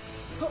just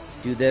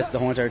do this the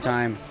whole entire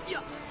time.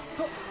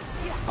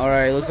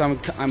 Alright, looks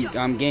like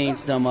I'm gaining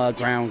some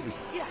ground.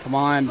 Come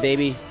on,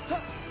 baby.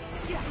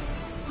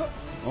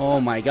 Oh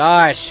my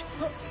gosh.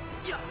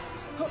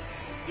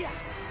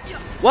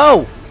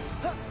 Whoa!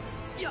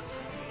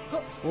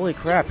 Holy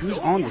crap, who's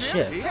on the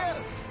ship?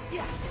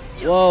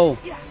 Whoa.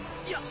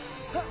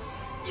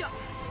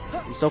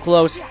 I'm so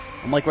close.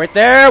 I'm like right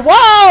there.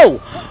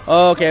 Whoa!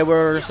 Okay,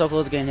 we're so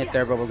close to getting hit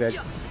there, but we're good.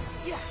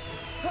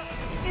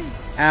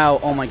 Ow,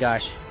 oh my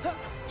gosh.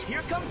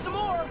 Here comes some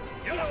more.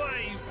 Get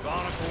away, you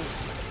barnacles!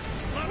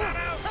 No, no,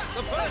 no!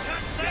 The first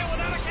can't sail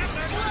without a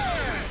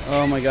captain!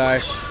 Oh my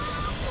gosh.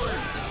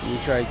 Let me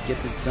try to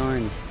get this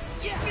done.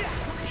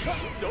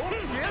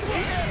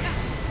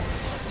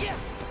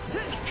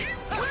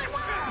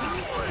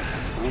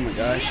 Oh my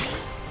gosh.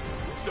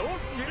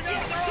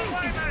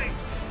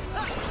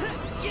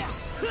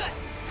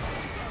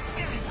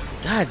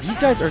 God, these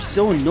guys are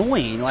so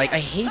annoying. Like, I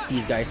hate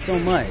these guys so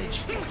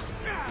much.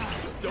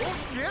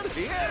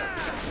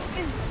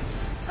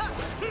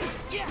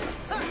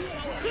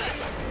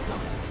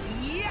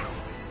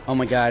 Oh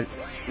my god.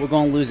 We're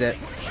going to lose it.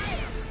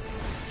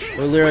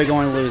 We're literally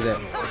going to lose it.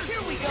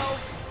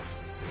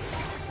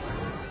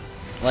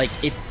 Like,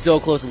 it's so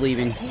close to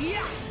leaving.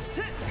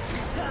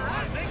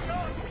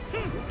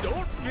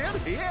 Don't get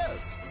hit.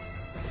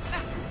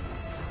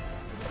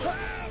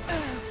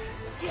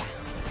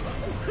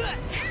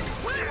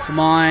 Come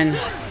on.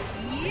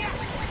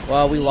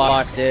 Well, we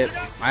lost it.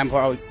 I'm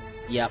probably...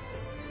 Yep.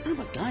 Son of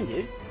a gun,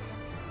 dude.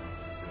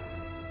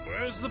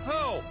 Where's the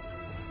pearl?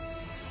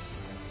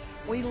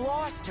 We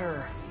lost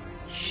her.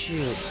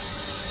 Shoot.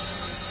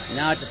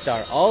 Now I have to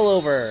start all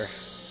over.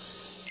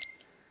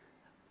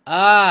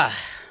 Ah.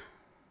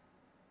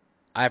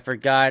 I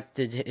forgot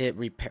to hit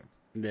repair.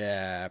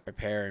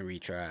 Prepare and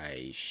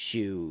retry.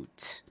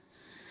 Shoot.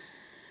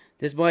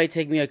 This might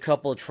take me a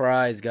couple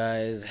tries,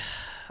 guys.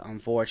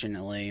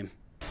 Unfortunately.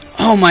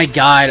 Oh my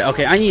god.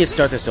 Okay, I need to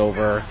start this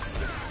over.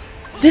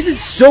 This is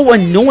so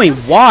annoying.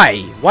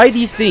 Why? Why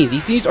these things?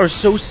 These things are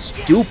so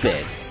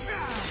stupid.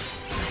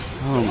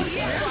 Oh my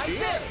god.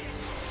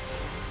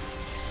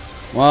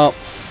 Well.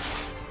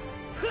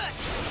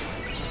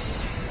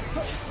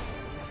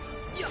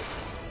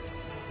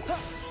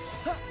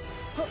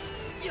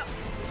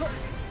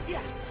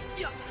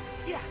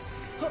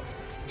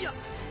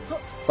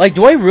 Like,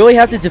 do I really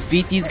have to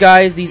defeat these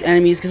guys, these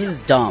enemies? Because this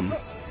is dumb.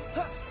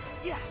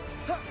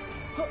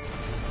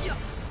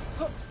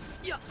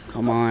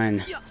 Come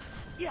on.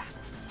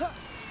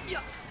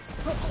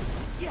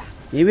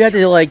 Maybe I have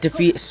to, like,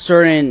 defeat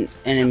certain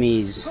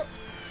enemies.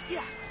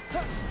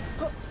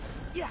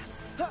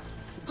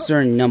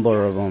 Certain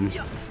number of them.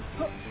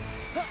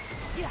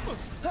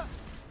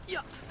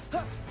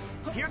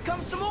 Here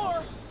comes some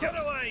more. Get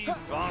away, you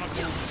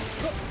barnacles!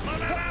 No,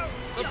 no, no!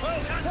 The pearl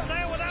can't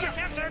sail without a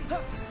captain!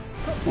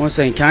 One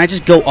second, can I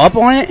just go up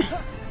on it?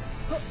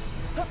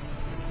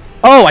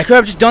 Oh, I could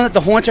have just done it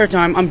the whole entire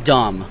time. I'm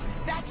dumb.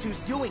 That's who's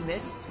doing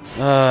this.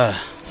 No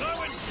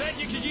one said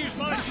you could use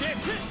my ship!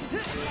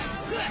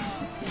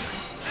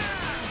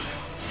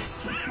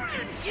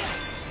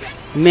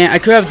 Man, I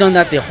could have done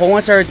that the whole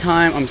entire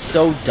time. I'm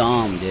so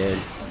dumb, dude.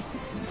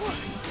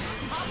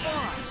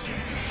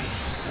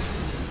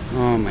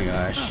 Oh my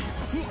gosh.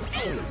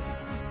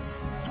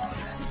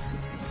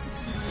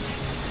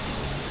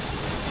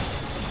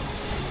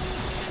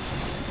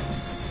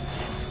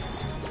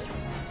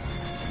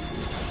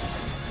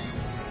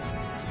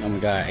 Oh my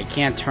god, I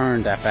can't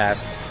turn that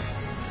fast.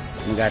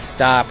 Oh my god,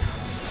 stop.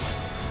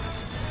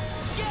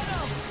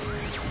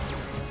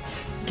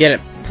 Get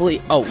it,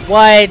 please. Oh,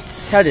 what?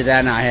 How did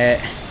that not hit?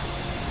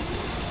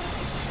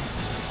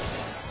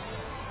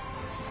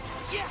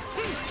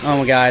 Oh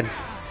my god.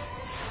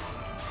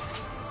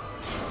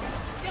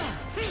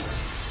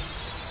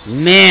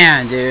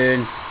 Man,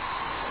 dude.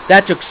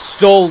 That took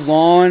so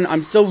long.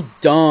 I'm so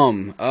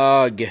dumb.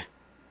 Ugh.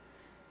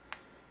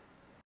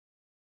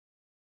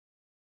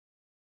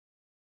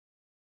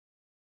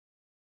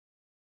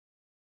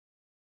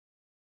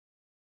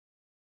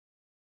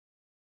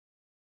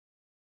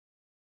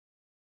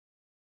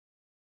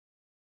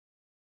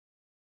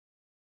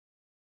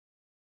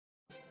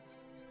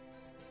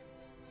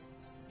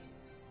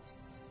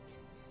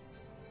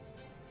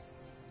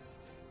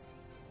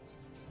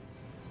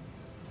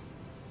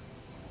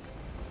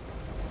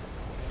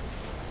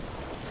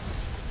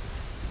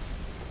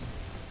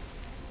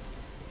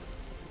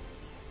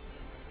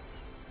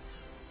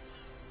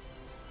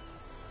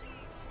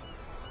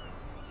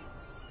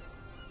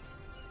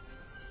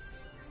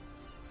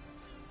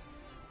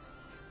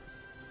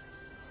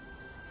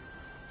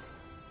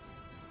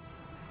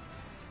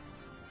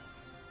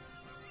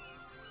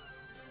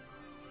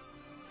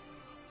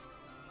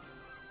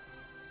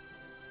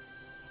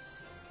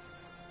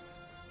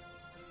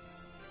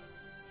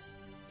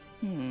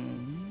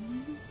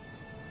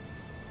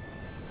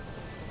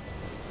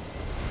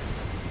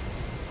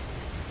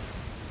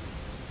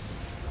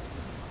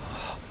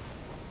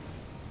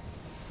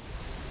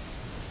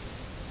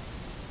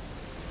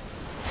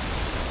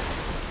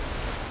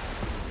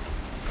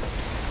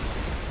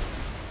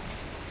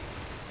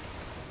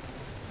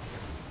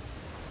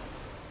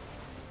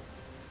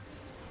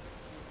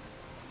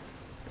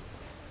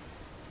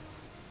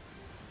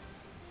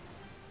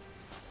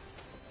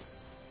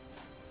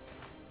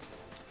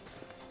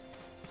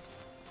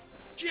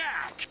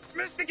 Jack!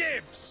 Mr.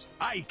 Gibbs!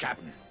 Aye,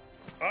 Captain.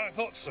 I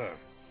thought so.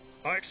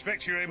 I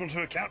expect you're able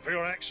to account for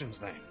your actions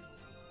then.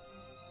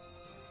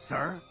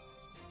 Sir?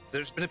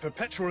 There's been a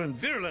perpetual and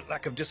virulent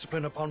lack of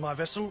discipline upon my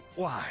vessel.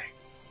 Why?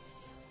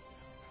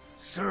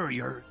 Sir,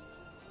 you're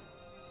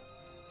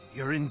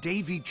in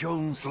Davy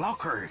Jones'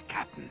 locker,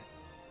 Captain.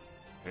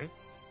 Hmm?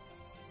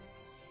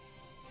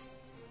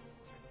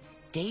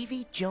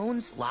 Davy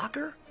Jones'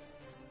 locker?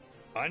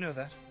 I know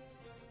that.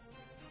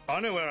 I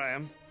know where I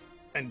am.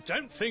 And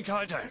don't think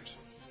I don't.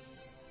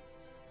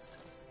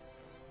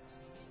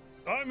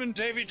 I'm in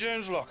Davy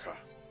Jones' locker.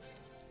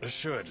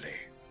 Assuredly.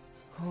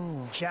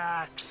 Oh.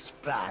 Jack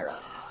Sparrow.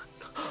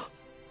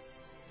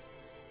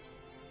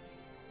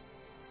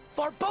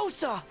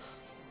 Barbossa!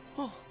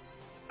 Oh.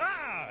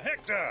 Ah,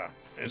 Hector!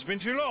 It's been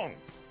too long,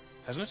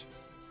 hasn't it?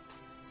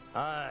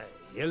 Aye,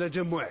 Isla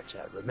de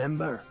Muerta,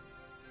 remember?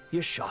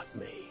 You shot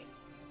me.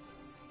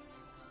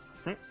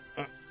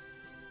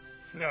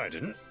 No, I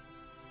didn't.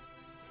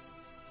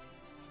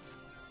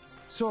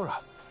 Sora,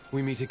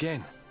 we meet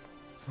again.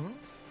 Huh?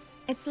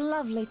 It's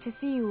lovely to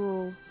see you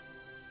all.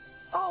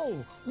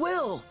 Oh,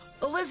 Will,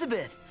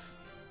 Elizabeth.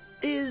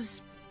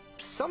 Is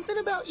something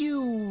about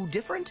you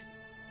different?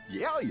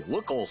 Yeah, you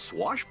look all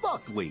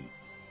swashbuckling.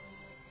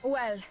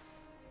 Well,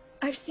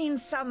 I've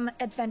seen some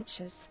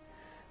adventures,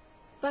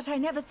 but I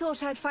never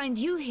thought I'd find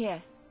you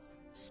here.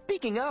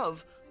 Speaking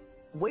of,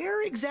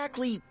 where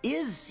exactly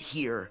is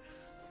here?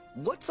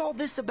 What's all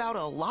this about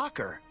a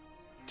locker?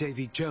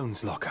 Davy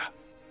Jones' locker.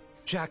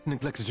 Jack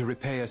neglected to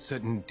repay a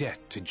certain debt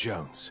to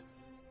Jones.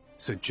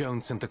 So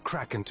Jones sent the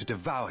Kraken to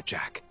devour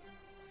Jack.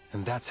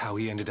 And that's how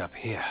he ended up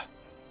here.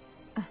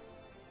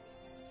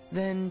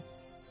 Then,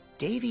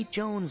 Davy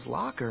Jones'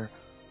 locker...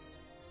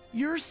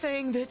 You're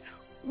saying that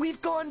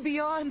we've gone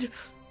beyond...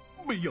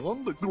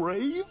 Beyond the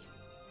grave?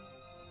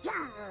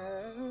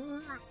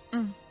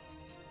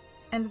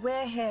 And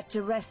we're here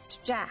to wrest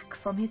Jack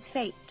from his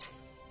fate.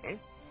 Huh?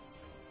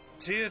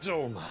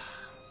 Teodolma.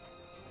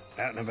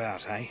 Out and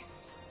about, eh?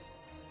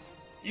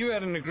 You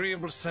had an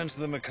agreeable sense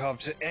of the macabre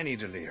to any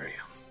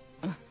delirium.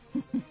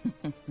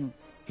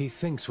 He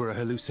thinks we're a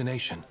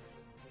hallucination.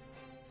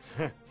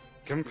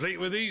 Complete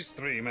with these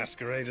three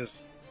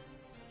masqueraders.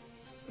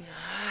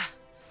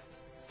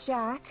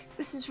 Jack,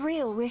 this is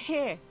real. We're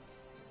here.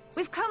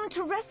 We've come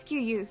to rescue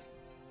you.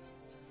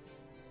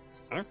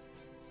 Huh?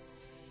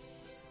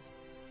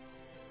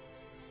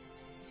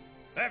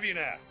 Have you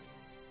now?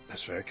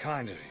 That's very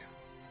kind of you.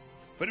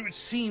 But it would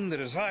seem that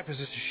as I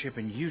possess a ship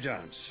and you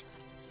don't,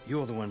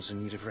 you're the ones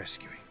in need of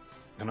rescuing.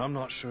 And I'm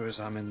not sure as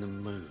I'm in the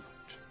mood.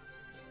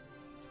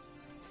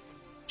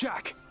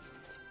 Jack!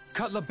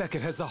 Cutler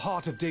Beckett has the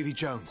heart of Davy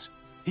Jones.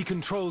 He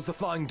controls the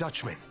Flying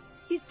Dutchman.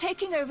 He's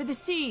taking over the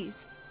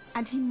seas.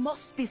 And he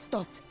must be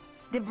stopped.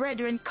 The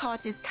brethren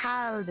caught is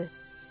called.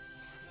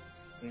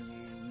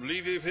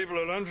 Leave you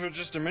people alone for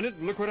just a minute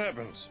and look what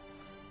happens.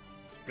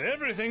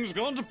 Everything's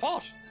gone to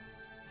pot.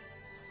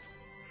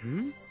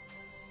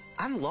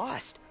 I'm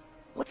lost.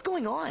 What's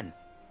going on?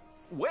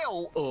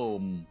 Well,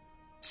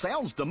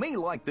 sounds to me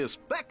like this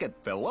Beckett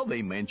fella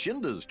they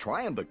mentioned is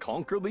trying to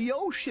conquer the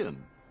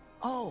ocean.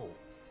 Oh.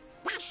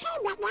 The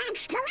ship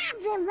belongs to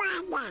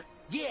everyone.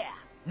 Yeah,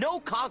 No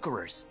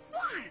conquerors.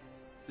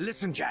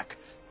 Listen, Jack.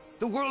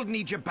 The world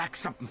needs you back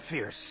something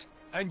fierce.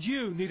 And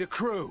you need a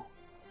crew.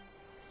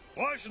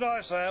 Why should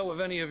I sail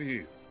with any of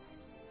you?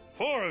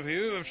 4 of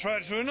you have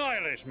tried to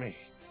annihilate me.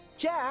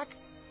 Jack,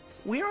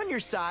 we're on your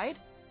side.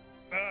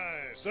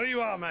 So you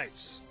are,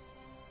 mates.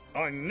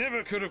 I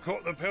never could have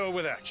caught the pill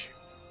without you.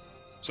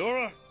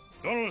 Sora,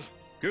 Donald,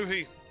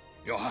 Goofy,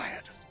 you're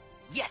hired.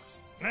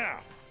 Yes.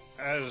 Now,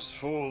 as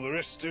for the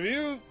rest of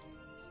you...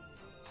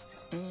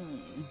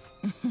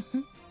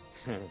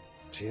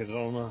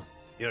 Teodolma,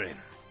 you're in.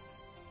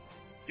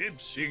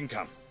 Gibbs, you can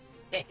come.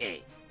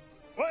 Hey.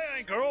 Weigh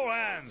anchor, all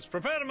hands.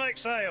 Prepare to make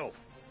sail.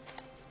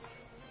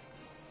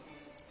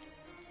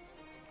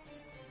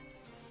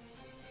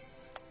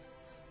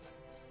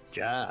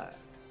 Jack,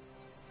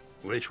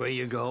 which way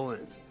you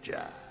going,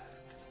 Jack?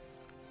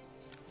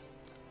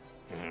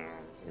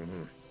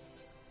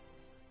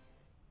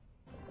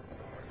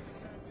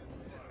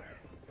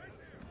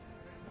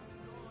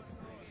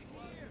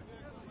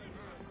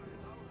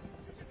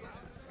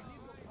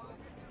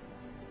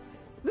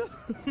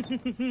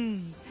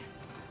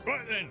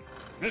 Right then,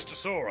 Mr.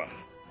 Sora,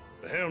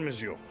 the helm is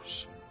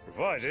yours,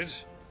 provided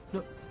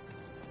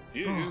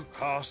you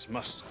pass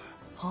muster.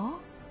 Huh?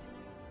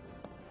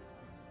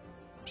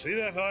 See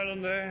that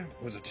island there,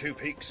 with the 2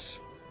 peaks?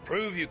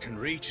 Prove you can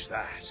reach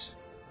that,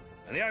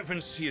 and the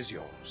open sea is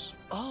yours.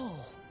 Oh.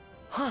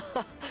 Aye,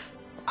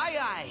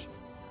 aye.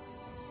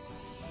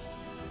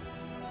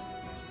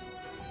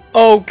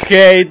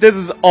 Okay, this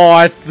is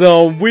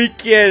awesome. We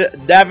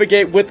can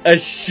navigate with a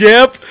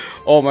ship.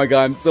 Oh my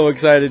god, I'm so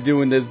excited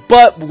doing this.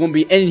 But we're going to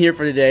be ending here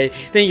for today.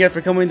 Thank you guys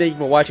for coming. Thank you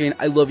for watching.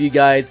 I love you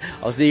guys.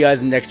 I'll see you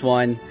guys in the next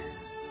one.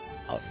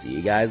 I'll see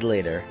you guys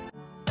later.